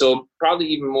 2014. So probably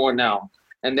even more now.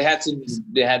 And they had to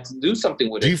do something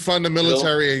with it. Defund the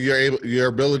military, and your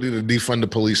ability to defund the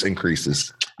police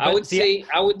increases. I would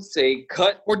say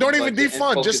cut, or don't even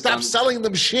defund. Just stop selling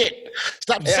them shit.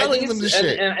 Stop selling them the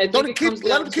shit. Let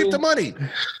them keep the money.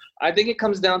 I think it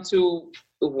comes down to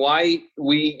why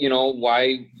I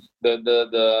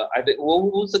think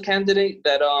who was the candidate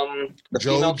that the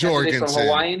Joe female Jorgensen candidate from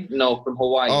Hawaii? No, from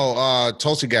Hawaii. Oh,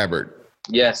 Tulsi Gabbard.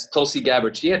 Yes, Tulsi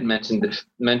Gabbard. She had mentioned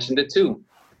it too.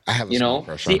 I have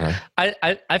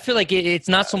I feel like it's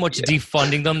not so much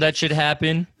defunding them that should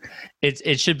happen.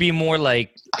 It should be more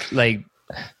like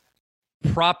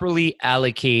properly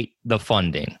allocate the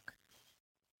funding.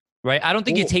 Right? I don't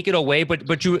think you take it away,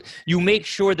 but you make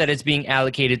sure that it's being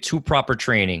allocated to proper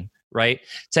training, right?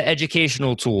 To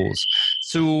educational tools,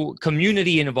 to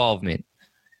community involvement.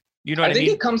 You know what I mean? I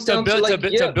think it comes down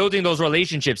to building those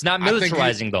relationships, not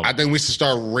militarizing them. I think we should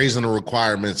start raising the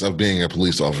requirements of being a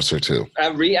police officer too.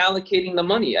 Reallocating the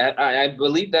money. I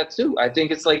believe that too. I think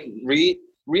it's like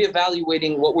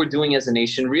reevaluating what we're doing as a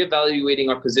nation, reevaluating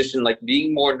our position, like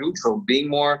being more neutral, being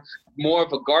more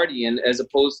of a guardian as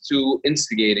opposed to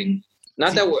instigating.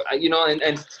 Not that we're,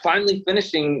 and finally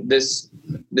finishing this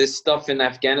stuff in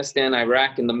Afghanistan,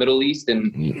 Iraq, and the Middle East,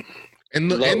 and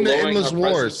the endless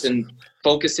wars, and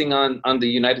focusing on the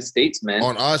United States, man.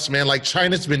 On us, man, like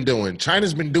China's been doing.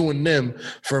 China's been doing them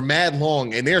for mad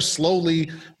long, and they're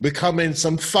slowly becoming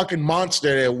some fucking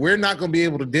monster that we're not going to be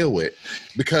able to deal with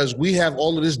because we have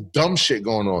all of this dumb shit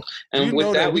going on. And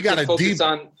with that, we can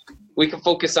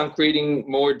focus on creating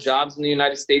more jobs in the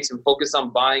United States and focus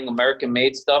on buying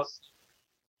American-made stuff.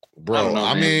 Bro,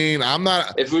 I mean, I'm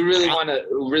not. If we really want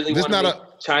to,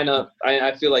 China,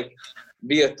 I feel like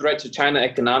be a threat to China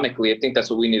economically. I think that's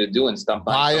what we need to do and stop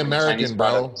Buy buying some American, Chinese bro.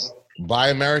 products. Buy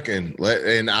American.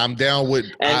 And I'm down with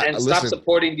And stop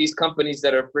supporting these companies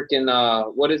that are freaking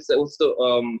what's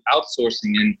the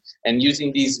outsourcing and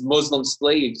using these Muslim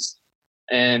slaves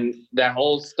and that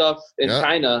whole stuff in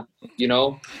China, you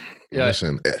know. Yeah.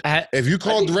 Listen, if you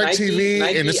call DirecTV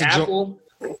and it's Apple,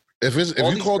 if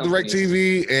you call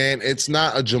DirecTV and it's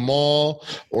not a Jamal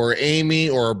or Amy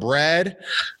or a Brad,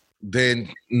 then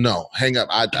no, hang up.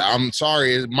 I'm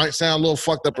sorry, it might sound a little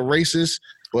fucked up and racist,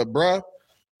 but bruh,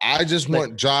 I just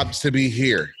want jobs to be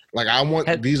here. Like I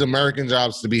want these American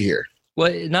jobs to be here.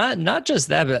 Well, not just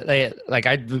that, but like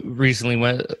I recently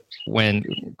went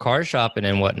car shopping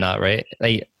and whatnot, right?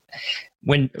 Like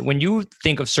when you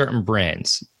think of certain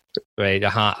brands, right? The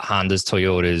Hondas,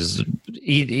 Toyotas,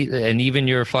 and even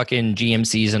your fucking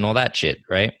GMCs and all that shit,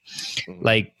 right?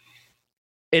 Like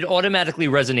it automatically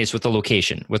resonates with the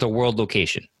location, with a world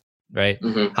location, right?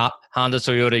 Mm-hmm. Honda,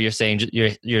 Toyota,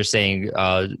 you're saying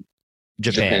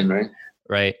Japan,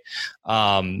 right?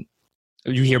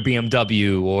 You hear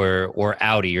BMW or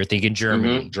Audi, you're thinking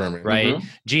Germany, right? Mm-hmm.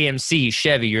 GMC,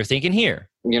 Chevy, you're thinking here,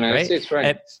 United States,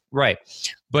 right? Right.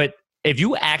 But if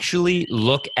you actually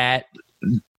look at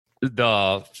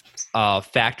the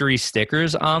factory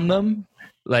stickers on them,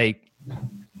 like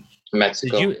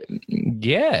Mexico,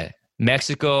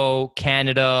 Mexico,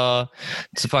 Canada,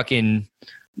 to fucking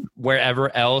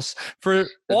wherever else for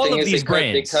all of these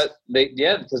brands. Because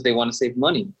they want to save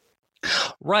money.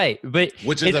 Right, but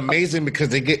which is amazing because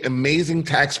they get amazing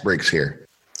tax breaks here,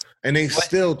 and they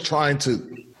still trying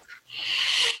to.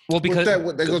 Well, because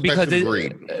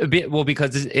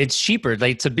it's cheaper.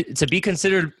 Like to be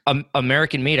considered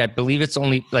American made, I believe it's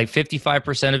only like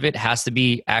 55% of it has to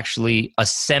be actually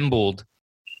assembled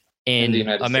in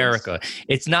America. States.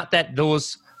 It's not that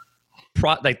those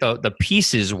like the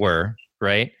pieces were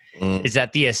right. It's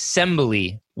that the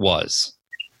assembly was.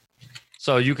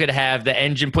 So you could have the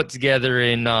engine put together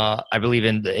in, I believe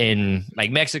in like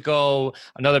Mexico,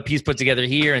 another piece put together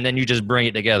here, and then you just bring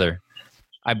it together.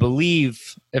 I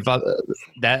believe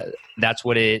that's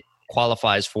what it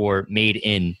qualifies for, made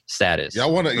in status.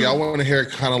 Y'all want to hear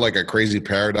kind of like a crazy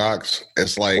paradox?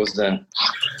 It's like, what's that?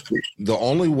 The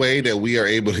only way that we are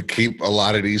able to keep a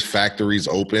lot of these factories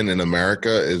open in America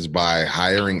is by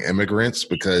hiring immigrants,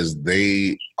 because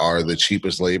they are the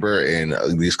cheapest labor,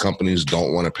 and these companies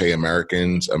don't want to pay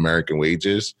Americans American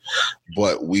wages.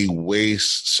 But we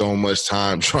waste so much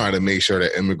time trying to make sure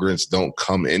that immigrants don't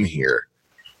come in here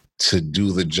to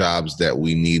do the jobs that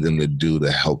we need them to do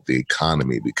to help the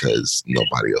economy, because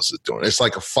nobody else is doing it. It's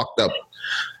like a fucked up,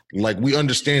 like we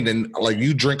understand, and like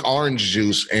you drink orange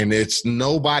juice and it's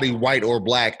nobody white or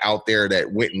black out there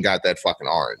that went and got that fucking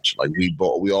orange. Like we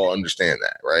all understand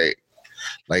that, right?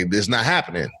 Like this not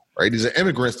happening, right? These are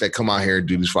immigrants that come out here and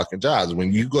do these fucking jobs.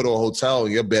 When you go to a hotel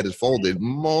and your bed is folded,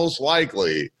 most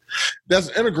likely that's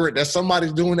an immigrant, that's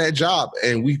somebody's doing that job.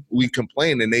 And we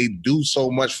complain, and they do so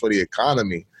much for the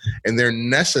economy, and they're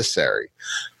necessary.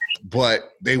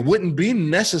 But they wouldn't be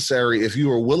necessary if you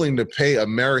were willing to pay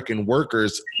American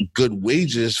workers good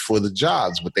wages for the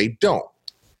jobs, but they don't,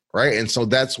 right? And so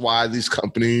that's why these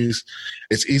companies,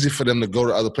 it's easy for them to go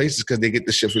to other places because they get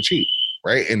the shit for cheap,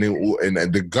 right? And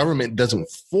the government doesn't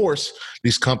force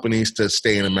these companies to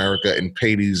stay in America and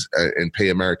pay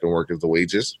American workers the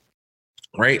wages,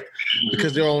 right?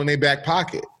 Because they're all in their back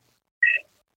pocket,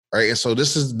 right? And so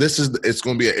this is it's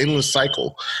going to be an endless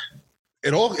cycle.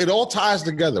 It all ties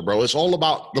together, bro. It's all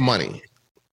about the money.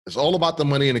 It's all about the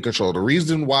money and the control. The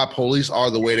reason why police are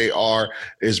the way they are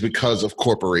is because of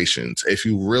corporations. If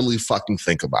you really fucking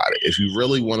think about it, if you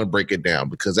really want to break it down,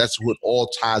 because that's what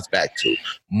all ties back to: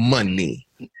 money,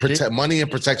 money and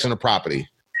protection of property.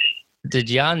 Did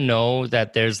y'all know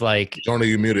that there's like? Jonah,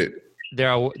 you muted.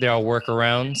 There are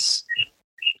workarounds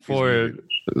for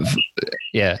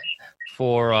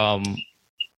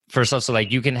stuff. So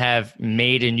like you can have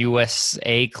made in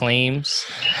USA claims,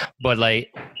 but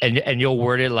like and you'll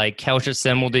word it like couch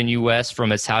assembled in US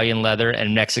from Italian leather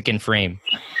and Mexican frame.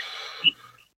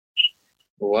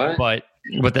 What? But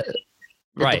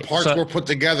right. The parts were put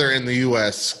together in the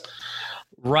US.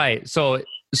 Right. So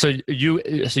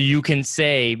you can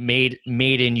say made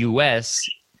in US,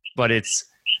 but it's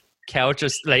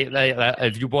couches like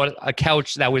if you bought a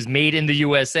couch that was made in the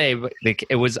USA, but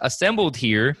it was assembled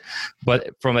here, but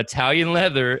from Italian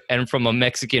leather and from a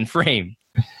Mexican frame.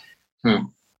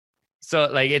 So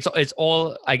like it's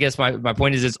all, I guess my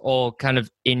point is, it's all kind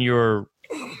of in your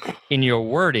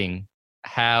wording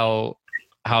how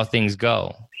things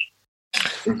go.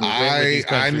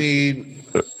 I need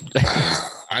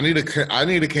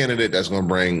a candidate that's going to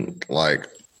bring like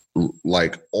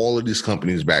like all of these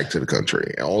companies back to the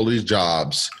country and all these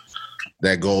jobs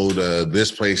that go to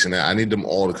this place and that. I need them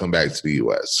all to come back to the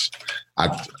U.S.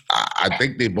 I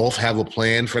think they both have a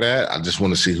plan for that. I just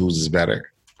want to see whose is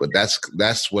better. But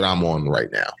that's what I'm on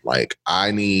right now. Like,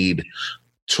 I need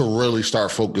to really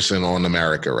start focusing on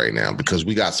America right now because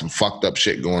we got some fucked up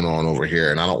shit going on over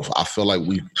here. And I feel like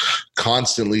we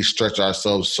constantly stretch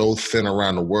ourselves so thin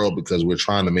around the world because we're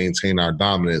trying to maintain our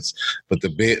dominance. But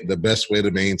the best way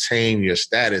to maintain your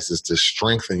status is to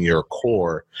strengthen your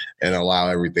core and allow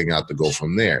everything out to go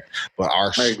from there. But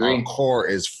our core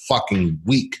is fucking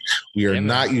weak. We are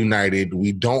not united.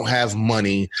 We don't have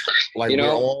money. Like,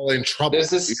 we're all in trouble. There's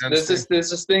this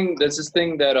thing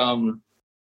that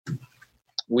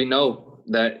we know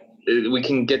that we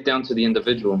can get down to the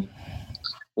individual.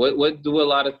 What do a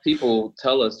lot of people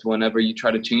tell us whenever you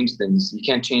try to change things? You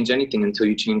can't change anything until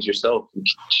you change yourself.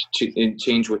 You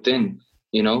change within,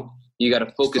 you know? You got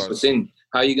to focus within.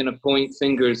 How are you going to point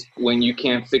fingers when you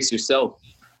can't fix yourself?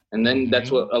 And then that's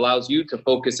what allows you to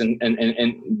focus and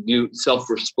do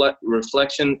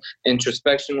self-reflection,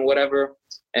 introspection, whatever.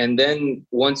 And then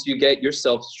once you get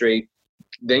yourself straight,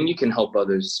 then you can help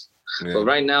others. Yeah. But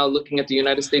right now, looking at the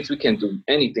United States, we can't do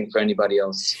anything for anybody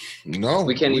else. No,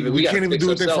 we can't even. We can't even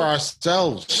do anything for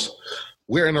ourselves.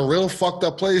 We're in a real fucked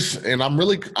up place, and I'm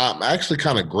actually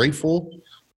kind of grateful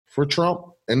for Trump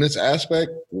in this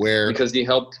aspect, because he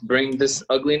helped bring this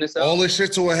ugliness out. All this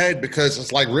shit to a head, because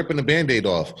it's like ripping the Band-Aid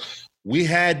off. We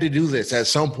had to do this at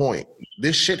some point.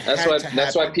 This shit.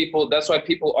 That's why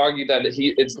people argue that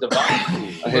it's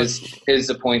divine. his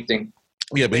appointing.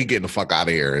 Yeah, but he getting the fuck out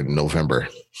of here in November.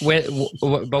 When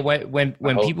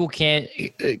people can't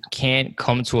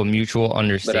come to a mutual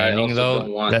understanding,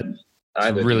 though,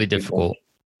 that's really difficult.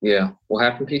 Yeah. What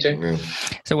happened, PJ? Yeah.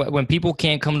 So when people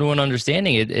can't come to an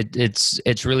understanding,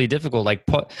 it's really difficult. Like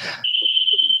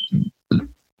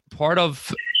part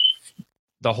of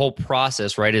the whole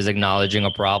process, right, is acknowledging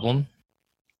a problem,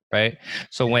 right?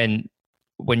 So when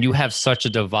you have such a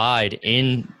divide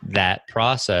in that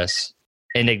process,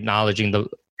 and acknowledging the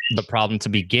problem to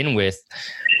begin with,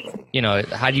 you know,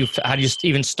 how do you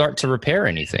even start to repair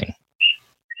anything?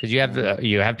 Because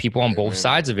you have people on both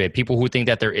sides of it. People who think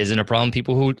that there isn't a problem.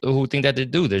 People who think that they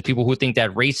do. There's people who think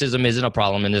that racism isn't a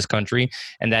problem in this country,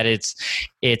 and that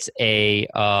it's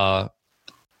a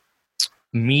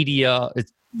media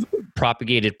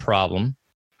propagated problem.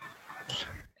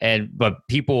 But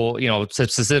people, you know,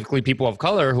 specifically people of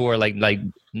color who are like,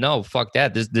 no, fuck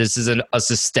that. This is a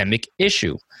systemic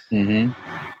issue,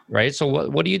 right? So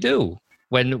what do you do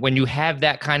when you have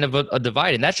that kind of a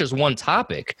divide? And that's just one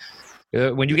topic.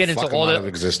 When you get into all the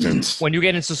existence, when you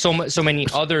get into so many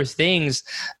other things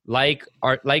like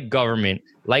government,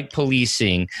 like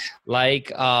policing,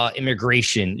 like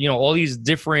immigration, you know, all these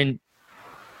different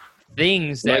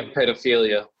things like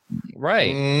pedophilia,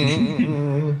 right?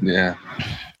 Yeah.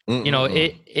 You know,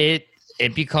 it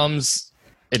becomes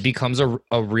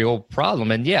a real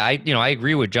problem. And yeah, I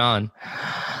agree with John.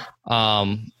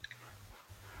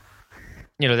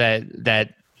 You know, that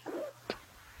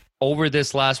over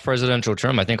this last presidential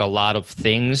term, I think a lot of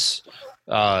things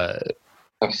have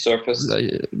surfaced.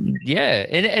 Yeah,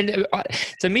 and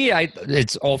to me,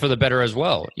 it's all for the better as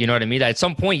well. You know what I mean? At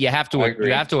some point, you have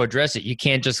to address it. You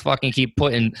can't just fucking keep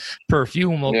putting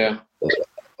perfume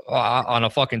on a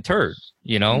fucking turd,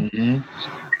 you know?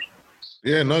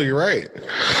 Yeah, no, you're right.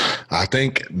 I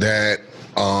think that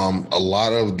a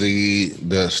lot of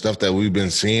the stuff that we've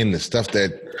been seeing, the stuff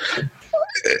that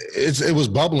it was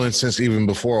bubbling since even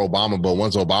before Obama, but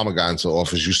once Obama got into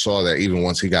office, you saw that even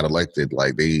once he got elected,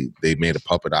 like they made a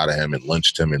puppet out of him and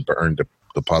lynched him and burned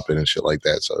the puppet and shit like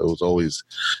that. So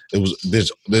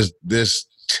there's this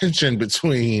tension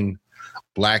between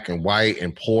black and white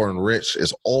and poor and rich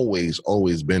has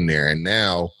always been there. And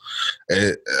now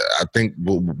I think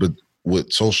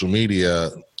with social media,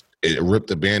 it ripped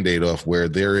the Band-Aid off where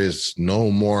there is no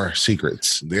more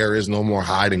secrets. There is no more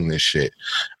hiding this shit.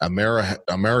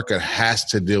 America has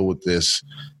to deal with this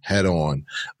head on.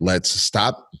 Let's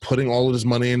stop putting all of this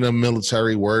money in the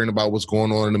military, worrying about what's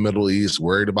going on in the Middle East,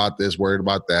 worried about this, worried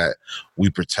about that. We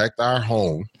protect our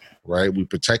home. Right? We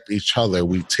protect each other.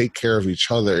 We take care of each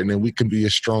other, and then we can be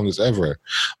as strong as ever.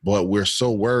 But we're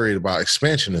so worried about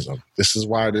expansionism. This is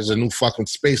why there's a new fucking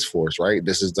Space Force, right?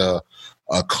 This is a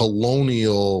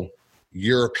colonial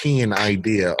European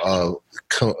idea of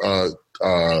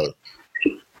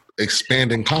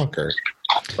expand and conquer,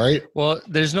 right? Well,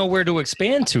 there's nowhere to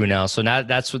expand to now, so now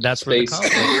that's where the conflict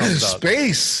comes up.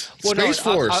 Space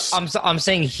Force. I'm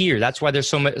saying here. That's why there's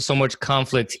so much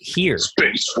conflict here.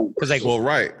 Space Force. Because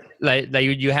right.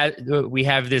 we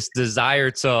have this desire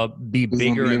to be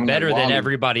bigger and better than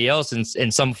everybody else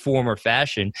in some form or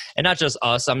fashion, and not just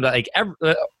us. I'm like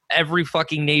every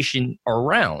fucking nation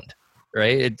around,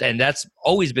 right? And that's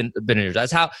always been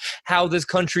that's how this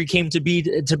country came to be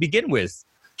to begin with,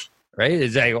 right?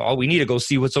 It's like, oh, we need to go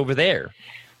see what's over there.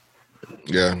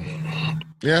 Yeah.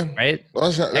 Right.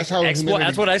 Well, that's how that's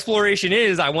what exploration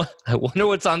is. I wonder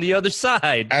what's on the other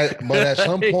side. But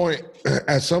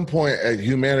at some point,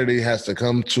 humanity has to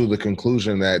come to the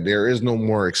conclusion that there is no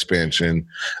more expansion.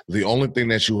 The only thing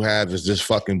that you have is this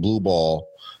fucking blue ball,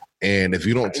 and if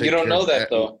you don't take, you don't know that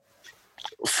though.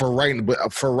 For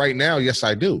right now, yes,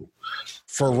 I do.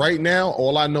 For right now,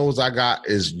 all I know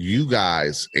is you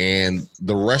guys and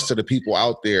the rest of the people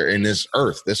out there in this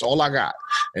earth. That's all I got.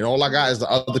 And all I got is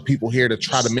the other people here to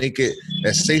try to make it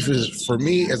as safe as for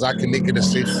me as I can make it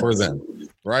as safe for them.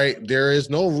 Right? There is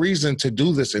no reason to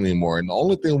do this anymore. And the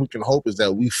only thing we can hope is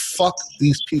that we fuck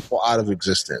these people out of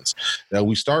existence. That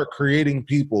we start creating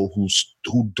people who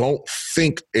don't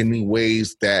think in the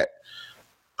ways that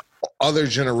other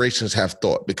generations have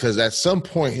thought, because at some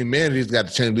point humanity's got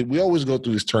to change. We always go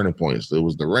through these turning points. It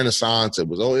was the Renaissance.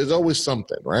 It's always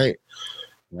something, right?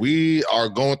 We are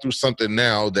going through something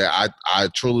now that I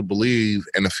truly believe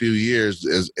in a few years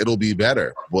it'll be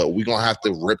better, but we're gonna have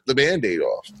to rip the Band-Aid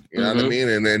off. You know what I mean?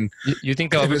 And then you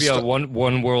think there'll be a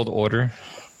one world order?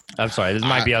 I'm sorry. This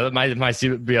might be a different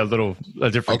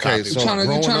topic. So you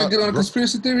trying to get on a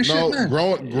conspiracy theory shit, man?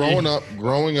 Growing up.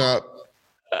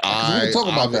 We can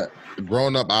talk about that.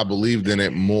 Growing up, I believed in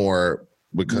it more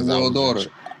because I was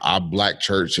our black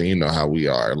church, and you know how we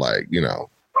are, like, you know,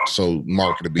 so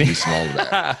market beast and all of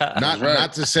that.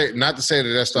 Not to say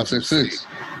that stuff is fake,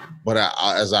 but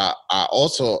as I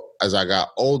got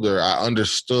older, I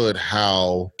understood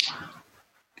how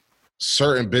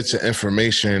certain bits of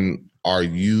information are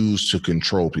used to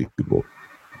control people.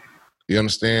 You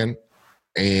understand?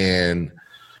 And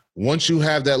once you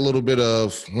have that little bit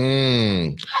of,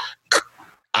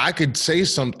 I could say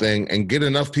something and get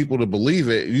enough people to believe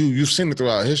it. You've seen it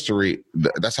throughout history.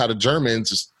 That's how the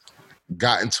Germans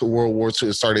got into World War II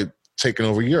and started taking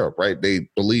over Europe, right? They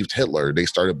believed Hitler. They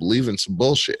started believing some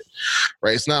bullshit,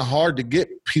 right? It's not hard to get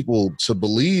people to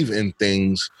believe in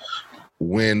things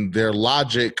when their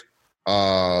logic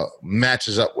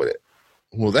matches up with it.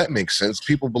 Well, that makes sense.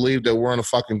 People believe that we're on a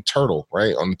fucking turtle,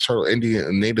 right? On the turtle,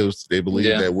 Indian natives, they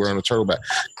believe that we're on a turtleback.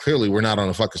 Clearly, we're not on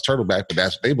a fucking turtleback, but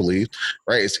that's what they believe,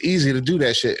 right? It's easy to do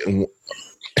that shit.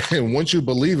 And once you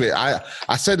believe it,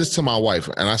 I said this to my wife,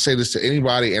 and I say this to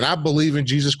anybody, and I believe in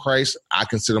Jesus Christ. I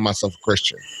consider myself a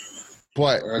Christian.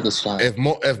 But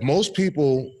if most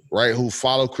people, right, who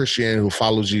follow Christianity, who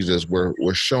follow Jesus, were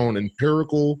shown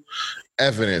empirical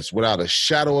evidence without a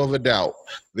shadow of a doubt,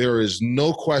 there is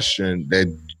no question that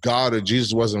God or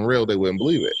Jesus wasn't real, they wouldn't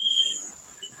believe it,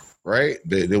 right?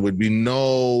 There would be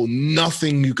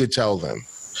nothing you could tell them.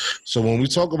 So when we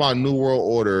talk about New World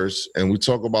Orders and we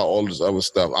talk about all this other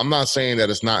stuff, I'm not saying that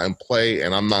it's not in play,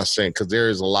 and I'm not saying, because there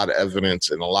is a lot of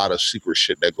evidence and a lot of secret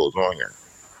shit that goes on here.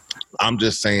 I'm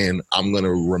just saying I'm going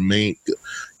to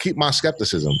keep my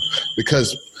skepticism,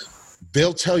 because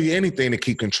they'll tell you anything to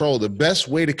keep control. The best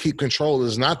way to keep control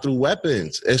is not through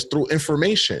weapons. It's through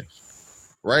information,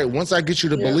 right? Once I get you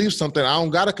to believe something, I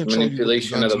don't got to control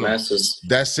manipulation of the masses.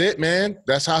 That's it, man.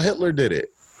 That's how Hitler did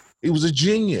it. He was a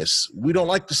genius. We don't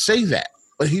like to say that,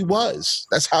 but he was.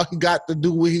 That's how he got to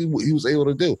do what he was able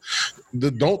to do.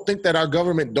 Don't think that our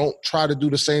government don't try to do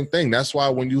the same thing. That's why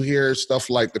when you hear stuff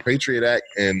like the Patriot Act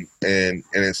and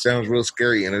it sounds real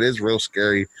scary, and it is real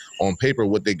scary on paper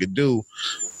what they could do,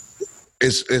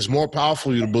 it's more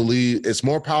powerful you to believe. It's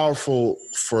more powerful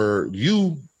for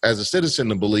you as a citizen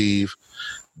to believe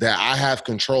that I have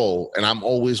control and I'm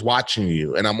always watching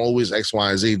you and I'm always X, Y,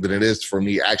 and Z than it is for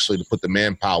me actually to put the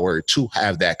manpower to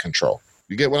have that control.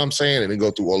 You get what I'm saying? And then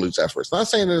go through all these efforts. Not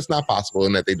saying that it's not possible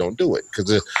and that they don't do it,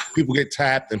 because people get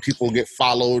tapped and people get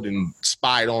followed and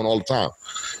spied on all the time.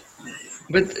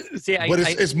 But see,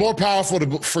 it's more powerful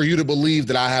for you to believe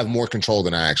that I have more control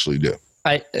than I actually do.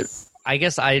 I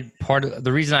guess part of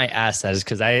the reason I asked that is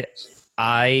because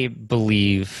I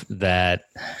believe that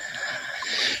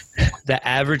the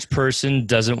average person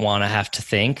doesn't want to have to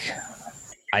think.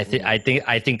 I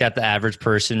think that the average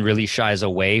person really shies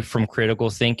away from critical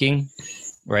thinking,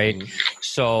 right? Mm-hmm.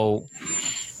 So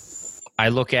I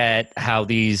look at how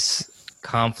these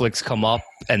conflicts come up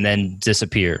and then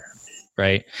disappear,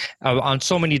 right? On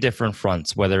so many different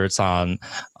fronts, whether it's on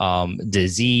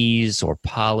disease or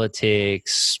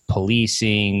politics,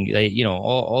 policing,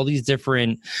 all these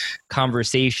different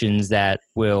conversations that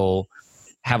will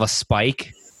have a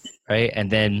spike, right?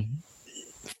 And then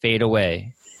fade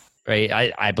away.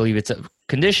 right? I believe it's a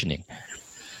conditioning.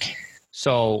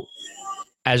 So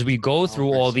as we go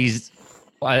through all these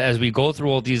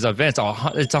events,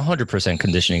 it's 100%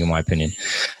 conditioning, in my opinion.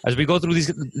 As we go through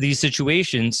these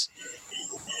situations,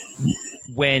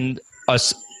 when a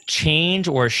change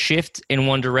or a shift in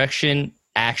one direction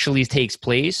actually takes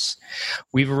place,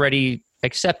 we've already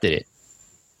accepted it,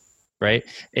 right?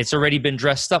 It's already been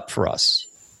dressed up for us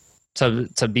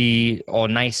to be all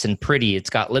nice and pretty. It's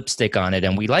got lipstick on it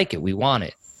and we like it. We want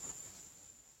it.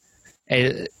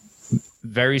 And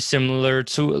very similar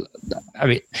to, I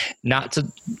mean, not to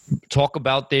talk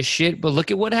about this shit, but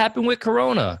look at what happened with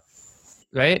Corona,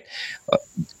 right?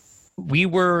 We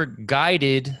were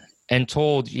guided and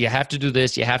told you have to do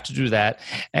this, you have to do that.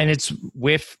 And it's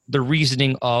with the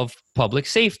reasoning of public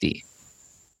safety.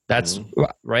 That's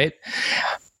right.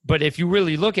 But if you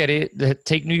really look at it,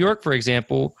 take New York, for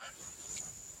example,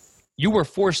 you were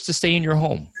forced to stay in your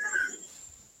home.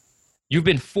 You've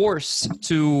been forced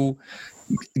to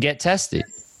get tested,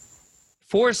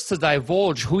 forced to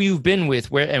divulge who you've been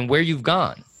with, where you've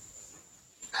gone,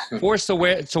 forced to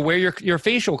wear your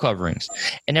facial coverings,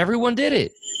 and everyone did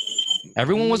it.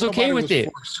 Everyone was okay with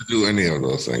it. Forced to do any of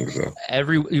those things, though.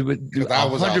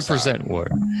 100% were.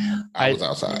 I was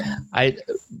outside.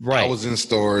 Right. I was in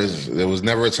stores. There was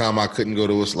never a time I couldn't go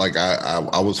to. It's like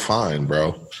I was fine,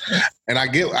 bro. And I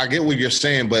get what you're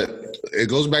saying, but it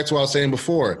goes back to what I was saying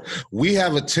before. We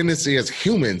have a tendency as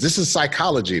humans. This is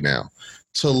psychology now.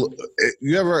 It's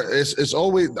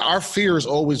always, our fear is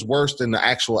always worse than the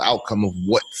actual outcome of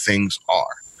what things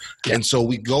are. Yeah. And so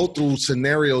we go through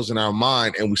scenarios in our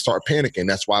mind and we start panicking.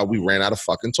 That's why we ran out of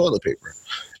fucking toilet paper.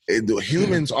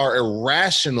 Humans are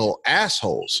irrational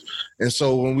assholes. And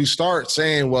so when we start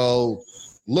saying, well,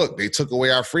 look, they took away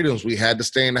our freedoms, we had to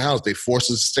stay in the house, they forced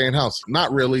us to stay in the house.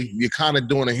 Not really. You're kind of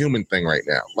doing a human thing right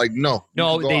now. Like, no,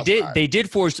 they outside. They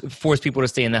did force people to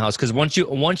stay in the house, because once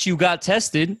you got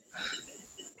tested,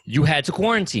 you had to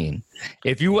quarantine.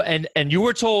 If you and you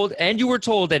were told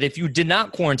that if you did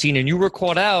not quarantine and you were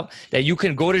caught out, that you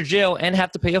can go to jail and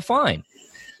have to pay a fine.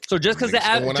 So just because the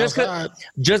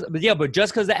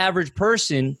average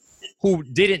person who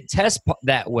didn't test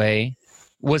that way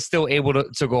was still able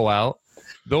to go out,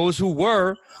 those who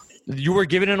were, you were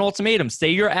given an ultimatum: stay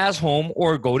your ass home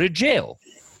or go to jail.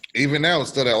 Even now, it's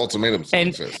still that ultimatum.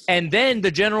 And then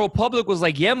the general public was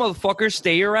like, "Yeah, motherfucker,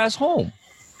 stay your ass home."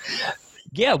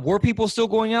 Yeah, were people still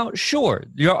going out? Sure.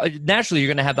 Naturally, you're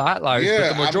going to have the outliers, but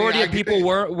the majority of people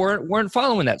weren't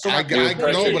following that. So I get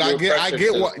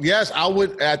what. Yes, I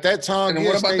would at that time. And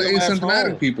what about the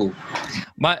asymptomatic people?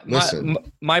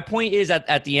 My point is,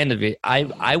 at the end of it,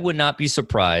 I would not be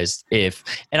surprised if,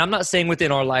 and I'm not saying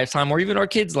within our lifetime or even our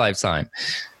kids' lifetime,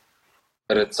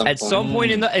 but at some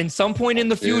point in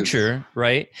the future,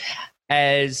 right,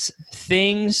 as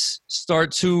things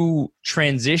start to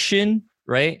transition.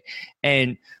 Right.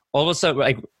 And all of a sudden,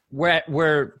 like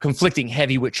we're conflicting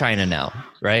heavy with China now.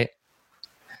 Right.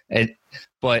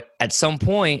 But at some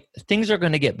point, things are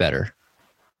going to get better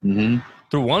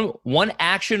through one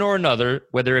action or another,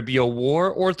 whether it be a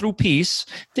war or through peace.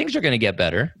 Things are going to get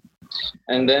better.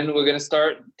 And then we're going to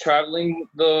start traveling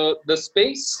the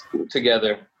space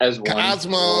together as one.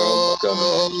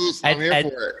 Cosmos. I'm here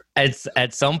for it.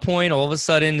 At some point, all of a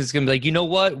sudden, it's going to be like, you know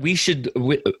what? We should...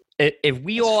 if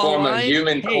we all form a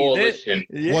human coalition.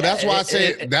 Well, that's why I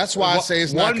say. That's why I say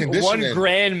it's not conditioning. One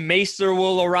grand maester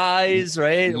will arise,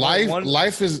 right?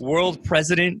 Life is world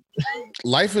president.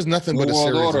 Life is nothing but a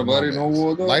series of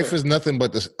moments. Life is nothing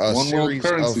but a series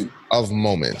of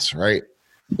moments, right?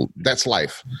 That's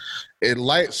life.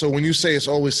 So when you say it's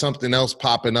always something else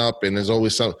popping up and there's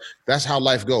always something, that's how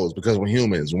life goes, because we're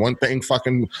humans. One thing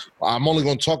I'm only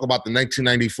going to talk about the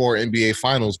 1994 NBA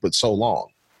Finals, but so long.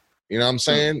 You know what I'm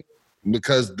saying?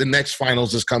 Because the next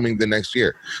finals is coming the next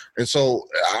year. And so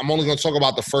I'm only going to talk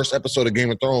about the first episode of Game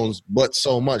of Thrones, but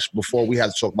so much before we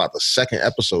have to talk about the second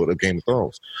episode of Game of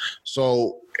Thrones.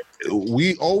 So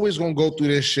we always going to go through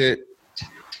this shit,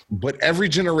 but every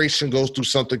generation goes through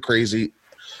something crazy.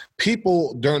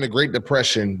 People during the Great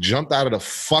Depression jumped out of the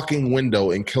fucking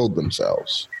window and killed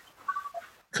themselves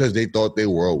because they thought their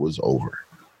world was over.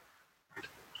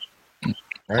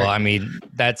 Right. Well, I mean,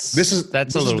 that's a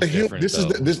little different. This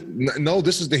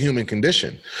is the human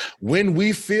condition. When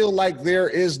we feel like there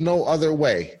is no other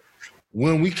way,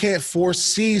 when we can't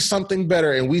foresee something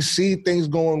better and we see things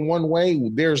going one way,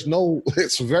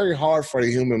 it's very hard for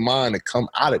the human mind to come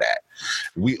out of that.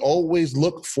 We always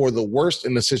look for the worst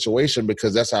in the situation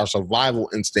because that's our survival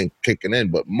instinct kicking in.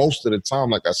 But most of the time,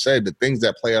 like I said, the things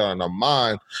that play out in our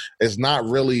mind is not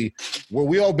really where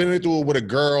we all been through it with a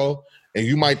girl. and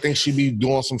you might think she be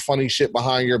doing some funny shit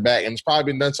behind your back, and it's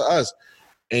probably been done to us.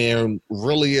 And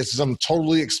really, it's some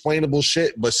totally explainable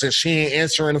shit. But since she ain't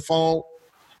answering the phone,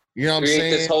 you know what I'm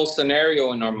saying? This whole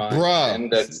scenario in our mind, bruh, and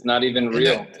that's not even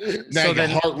real. So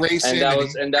then, heart racing,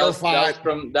 and that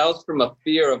was from a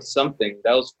fear of something.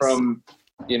 That was from,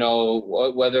 you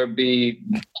know, whether it be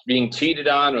being cheated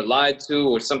on or lied to,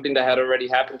 or something that had already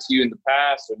happened to you in the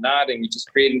past or not, and you just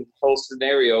created a whole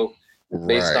scenario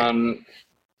based on.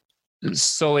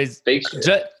 So is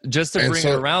just to And bring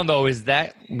so- it around though, is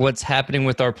that what's happening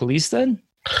with our police then?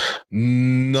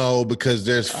 No, because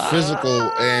there's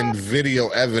physical and video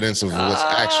evidence of what's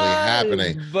actually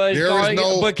happening. But There is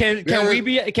no- but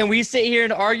can we sit here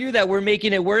and argue that we're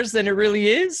making it worse than it really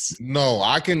is? No,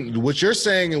 I can. What you're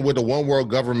saying with the one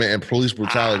world government and police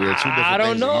brutality are two different I don't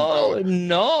things. know.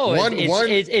 No,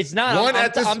 it's not.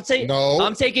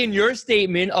 I'm taking your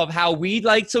statement of how we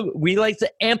like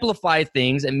to amplify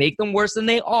things and make them worse than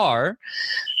they are.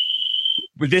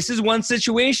 But this is one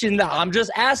situation that I'm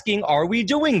just asking: are we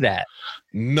doing that?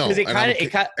 No. Because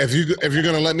If you're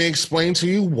gonna let me explain to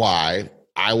you why,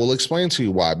 I will explain to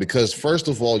you why. Because first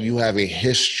of all, you have a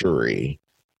history,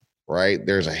 right?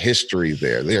 There's a history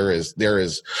there. There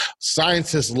is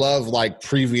scientists love like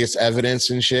previous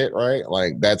evidence and shit, right?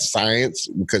 Like that's science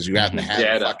because you have to have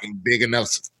Data. fucking big enough.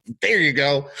 There you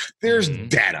go. There's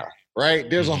data. Right?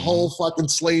 There's a whole fucking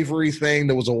slavery thing.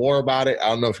 There was a war about it. I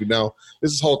don't know if you know.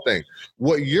 This is the whole thing.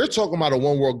 What you're talking about, a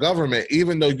one world government,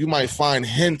 even though you might find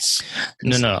hints.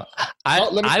 No.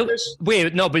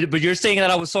 But you're saying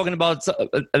that I was talking about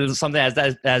something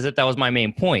as if that was my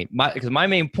main point. Because my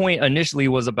main point initially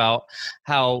was about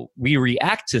how we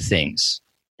react to things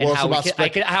and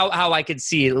how I could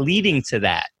see it leading to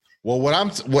that. Well,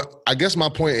 what I guess my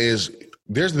point is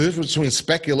there's the difference between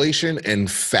speculation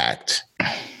and fact.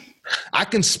 I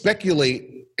can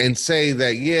speculate and say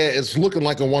that, yeah, it's looking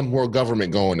like a one world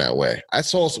government going that way.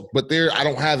 That's also, but I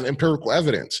don't have empirical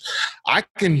evidence. I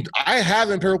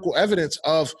have empirical evidence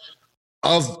of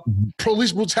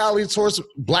police brutality towards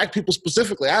black people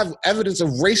specifically. I have evidence of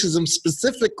racism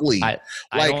specifically,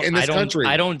 in this country.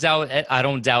 I don't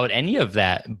doubt any of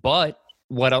that. But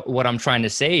what I'm trying to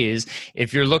say is,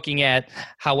 if you're looking at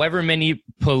however many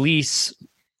police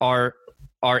are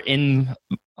in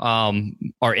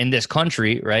this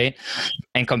country, right,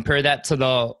 and compare that to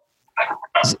the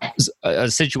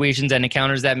situations and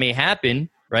encounters that may happen,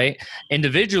 right,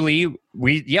 individually,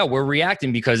 we're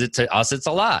reacting because to us it's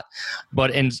a lot,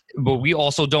 but we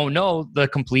also don't know the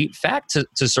complete fact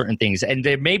to certain things, and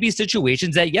there may be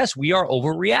situations that yes, we are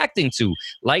overreacting to,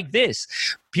 like this.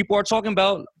 People are talking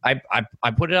about, I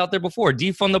put it out there before,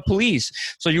 defund the police.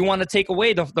 So you want to take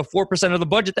away the 4% of the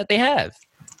budget that they have.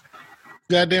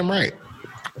 Goddamn right.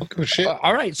 Okay, shit.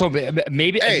 All right, so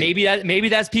maybe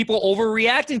that's people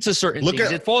overreacting to certain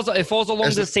things. It falls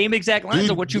along the same exact lines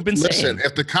of what you've been saying. Listen,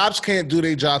 if the cops can't do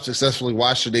their job successfully,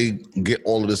 why should they get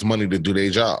all of this money to do their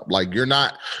job? Like you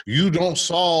don't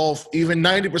solve even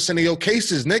 90% of your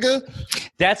cases, nigga.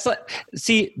 That's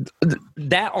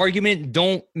that argument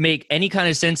don't make any kind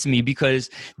of sense to me, because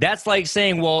that's like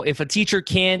saying, well, if a teacher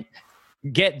can't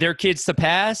get their kids to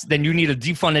pass, then you need to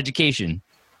defund education.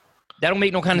 That don't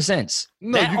make no kind of sense.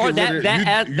 No,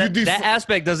 that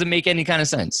aspect doesn't make any kind of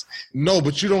sense. No,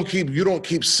 but you don't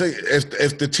keep saying,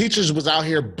 if the teachers was out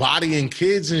here bodying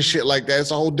kids and shit like that,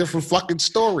 it's a whole different fucking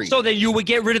story. So then you would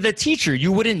get rid of the teacher.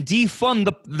 You wouldn't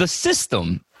defund the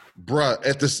system. Bruh,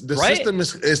 if the right?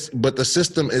 the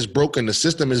system is broken. The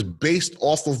system is based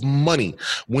off of money.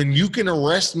 When you can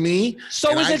arrest me,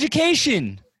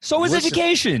 education. So is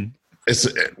education. It's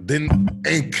then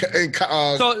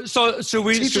so should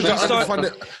we start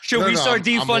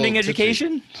defunding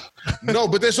education? No,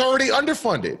 but it's already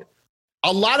underfunded.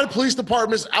 A lot of police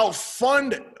departments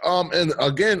outfund, and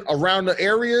again around the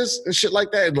areas and shit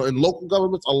like that. In local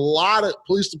governments, a lot of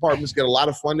police departments get a lot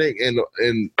of funding,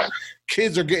 and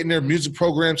kids are getting their music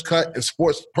programs cut and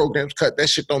sports programs cut. That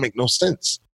shit don't make no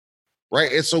sense,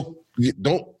 right? And so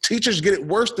teachers get it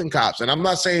worse than cops. And I'm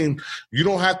not saying you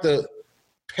don't have to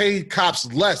pay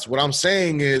cops less. What I'm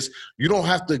saying is you don't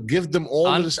have to give them all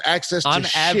of this access to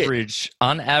shit.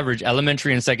 On average,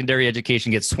 elementary and secondary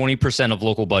education gets 20% of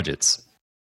local budgets.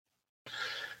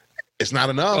 It's not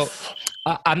enough.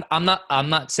 I'm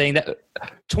not saying that.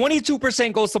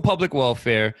 22% goes to public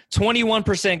welfare.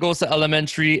 21% goes to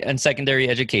elementary and secondary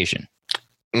education.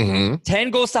 10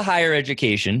 goes to higher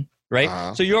education.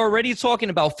 Right? So you're already talking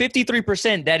about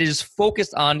 53% that is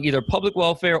focused on either public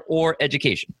welfare or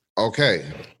education. Okay.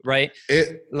 Right?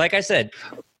 Like I said,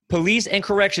 police and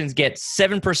corrections get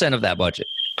 7% of that budget.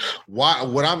 Why?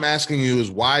 What I'm asking you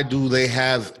is why do they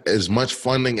have as much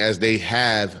funding as they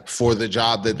have for the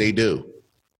job that they do?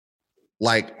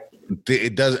 Like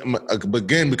it doesn't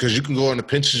again because you can go on the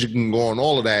pensions, you can go on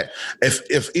all of that.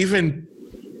 If even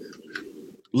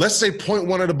let's say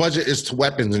 0.1 of the budget is to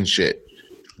weapons and shit,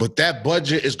 but that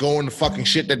budget is going to fucking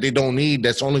shit that they don't need.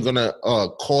 That's only going to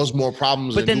cause more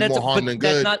problems and do more harm than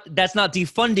good. That's not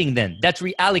defunding. Then that's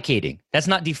reallocating. That's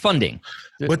not defunding.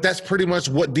 But that's pretty much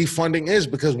what defunding is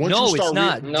because once you start it's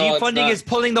not. Defunding is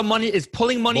pulling the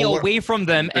money away from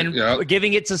them and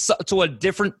giving it to a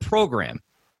different program.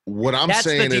 What I'm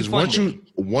saying is once you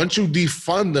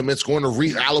defund them, it's going to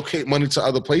reallocate money to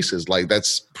other places. Like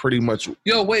that's pretty much.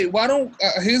 Yo, wait. Why don't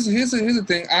here's the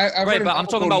thing. Right, but I'm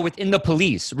talking about within the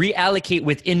police. Reallocate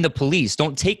within the police.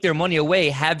 Don't take their money away.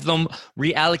 Have them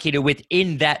reallocated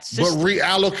within that system. But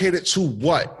reallocate it to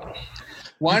what?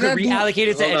 Why not reallocate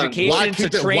it to education,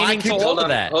 to training, to all of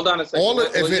that? Hold on a second.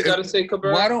 What you got to say,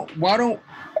 Cabrera? Why don't?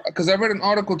 Because I read an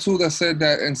article too that said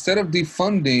that instead of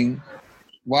defunding,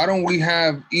 why don't we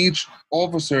have each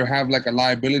officer have like a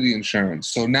liability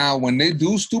insurance? So now when they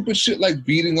do stupid shit like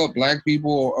beating up black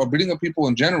people or beating up people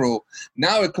in general,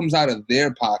 now it comes out of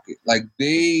their pocket. Like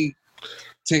they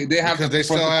have because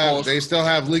they still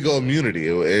have legal immunity.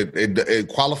 It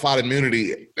qualified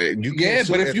immunity.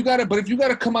 But if you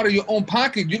gotta come out of your own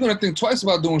pocket, you're gonna think twice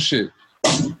about doing shit.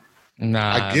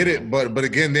 Nah, I get it, but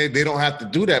again, they don't have to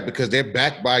do that because they're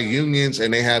backed by unions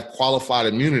and they have qualified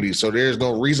immunity. So there's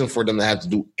no reason for them to have to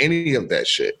do any of that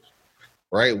shit,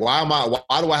 right? Why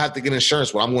do I have to get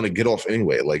insurance when I'm going to get off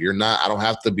anyway? Like I don't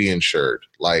have to be insured.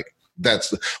 Like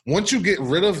once you get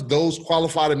rid of those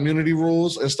qualified immunity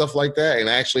rules and stuff like that, and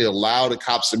actually allow the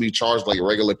cops to be charged like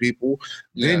regular people,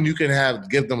 then you can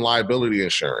give them liability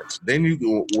insurance. Then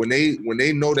when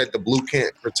they know that the blue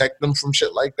can't protect them from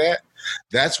shit like that.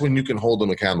 That's when you can hold them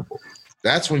accountable.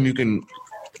 That's when you can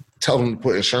tell them to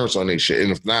put insurance on their shit.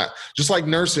 And if not, just like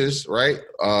nurses, right?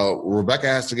 Rebecca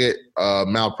has to get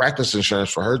malpractice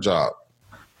insurance for her job.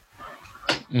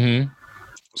 Mm-hmm.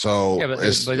 So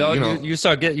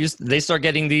they start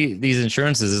getting these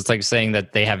insurances. It's like saying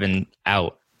that they have an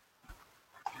out.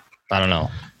 I don't know.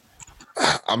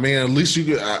 I mean, at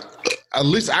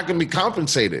least I can be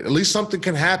compensated. At least something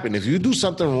can happen. If you do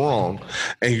something wrong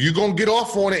and you're going to get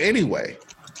off on it anyway,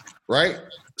 right?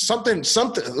 Something,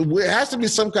 it has to be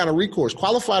some kind of recourse.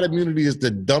 Qualified immunity is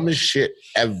the dumbest shit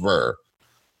ever,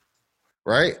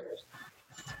 right?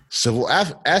 Civil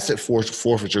asset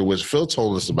forfeiture, which Phil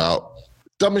told us about,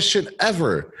 dumbest shit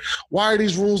ever. Why are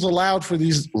these rules allowed for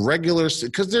these regulars?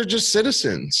 Because they're just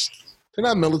citizens. They're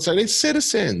not military. They're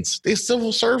citizens. They're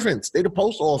civil servants. They're the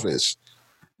post office.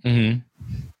 Mm-hmm.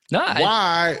 No,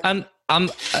 why? I'm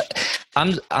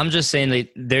just saying that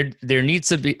there needs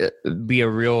to be a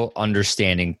real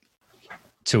understanding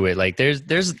to it. Like there's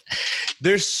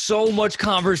so much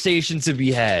conversation to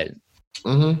be had.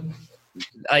 Mm-hmm.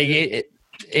 Like it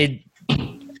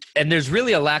and there's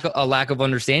really a lack of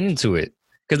understanding to it.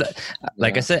 Because,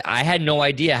 like I said, I had no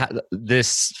idea how the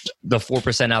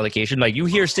 4% allocation. Like you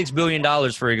hear $6 billion,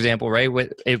 for example, right,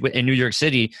 in New York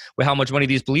City, with how much money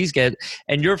these police get,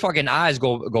 and your fucking eyes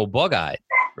go bug-eyed,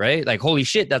 right? Like, holy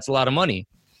shit, that's a lot of money.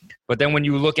 But then when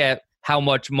you look at how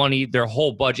much money their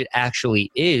whole budget actually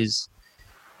is,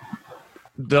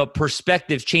 the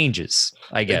perspective changes,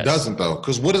 I guess. It doesn't, though,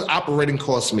 because what does operating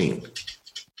costs mean?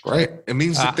 Right, it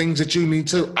means the things that you need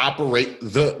to operate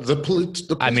the police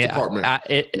department.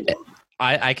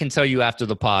 I can tell you after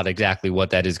the pod exactly what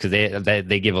that is because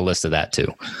they give a list of that too.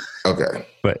 Okay,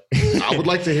 but I would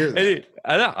like to hear that.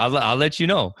 I'll let you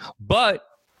know. But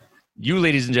you,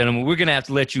 ladies and gentlemen, we're gonna have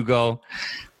to let you go.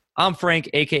 I'm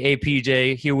Frank, aka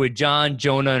PJ, here with John,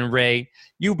 Jonah, and Ray.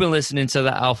 You've been listening to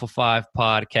the Alpha 5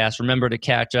 podcast. Remember to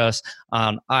catch us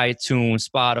on iTunes,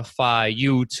 Spotify,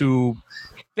 YouTube,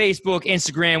 Facebook,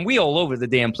 Instagram. We all over the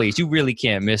damn place. You really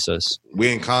can't miss us.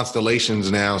 We're in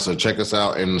constellations now, so check us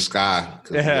out in the sky.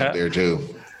 We're up there too.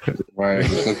 Right,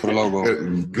 look for the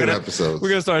logo. Good episodes. We're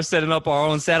gonna start setting up our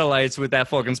own satellites with that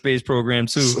fucking space program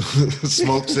too.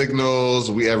 Smoke signals.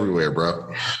 We everywhere,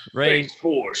 bro. Ray, Space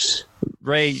Force.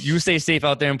 Ray, you stay safe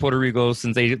out there in Puerto Rico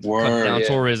since they cut down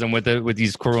tourism with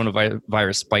these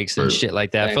coronavirus spikes and shit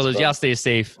like that. Thanks, fellas, y'all stay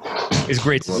safe. It's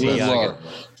great to see y'all.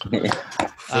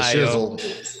 For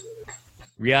shizzle.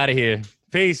 We out of here.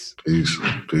 Peace.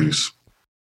 Peace.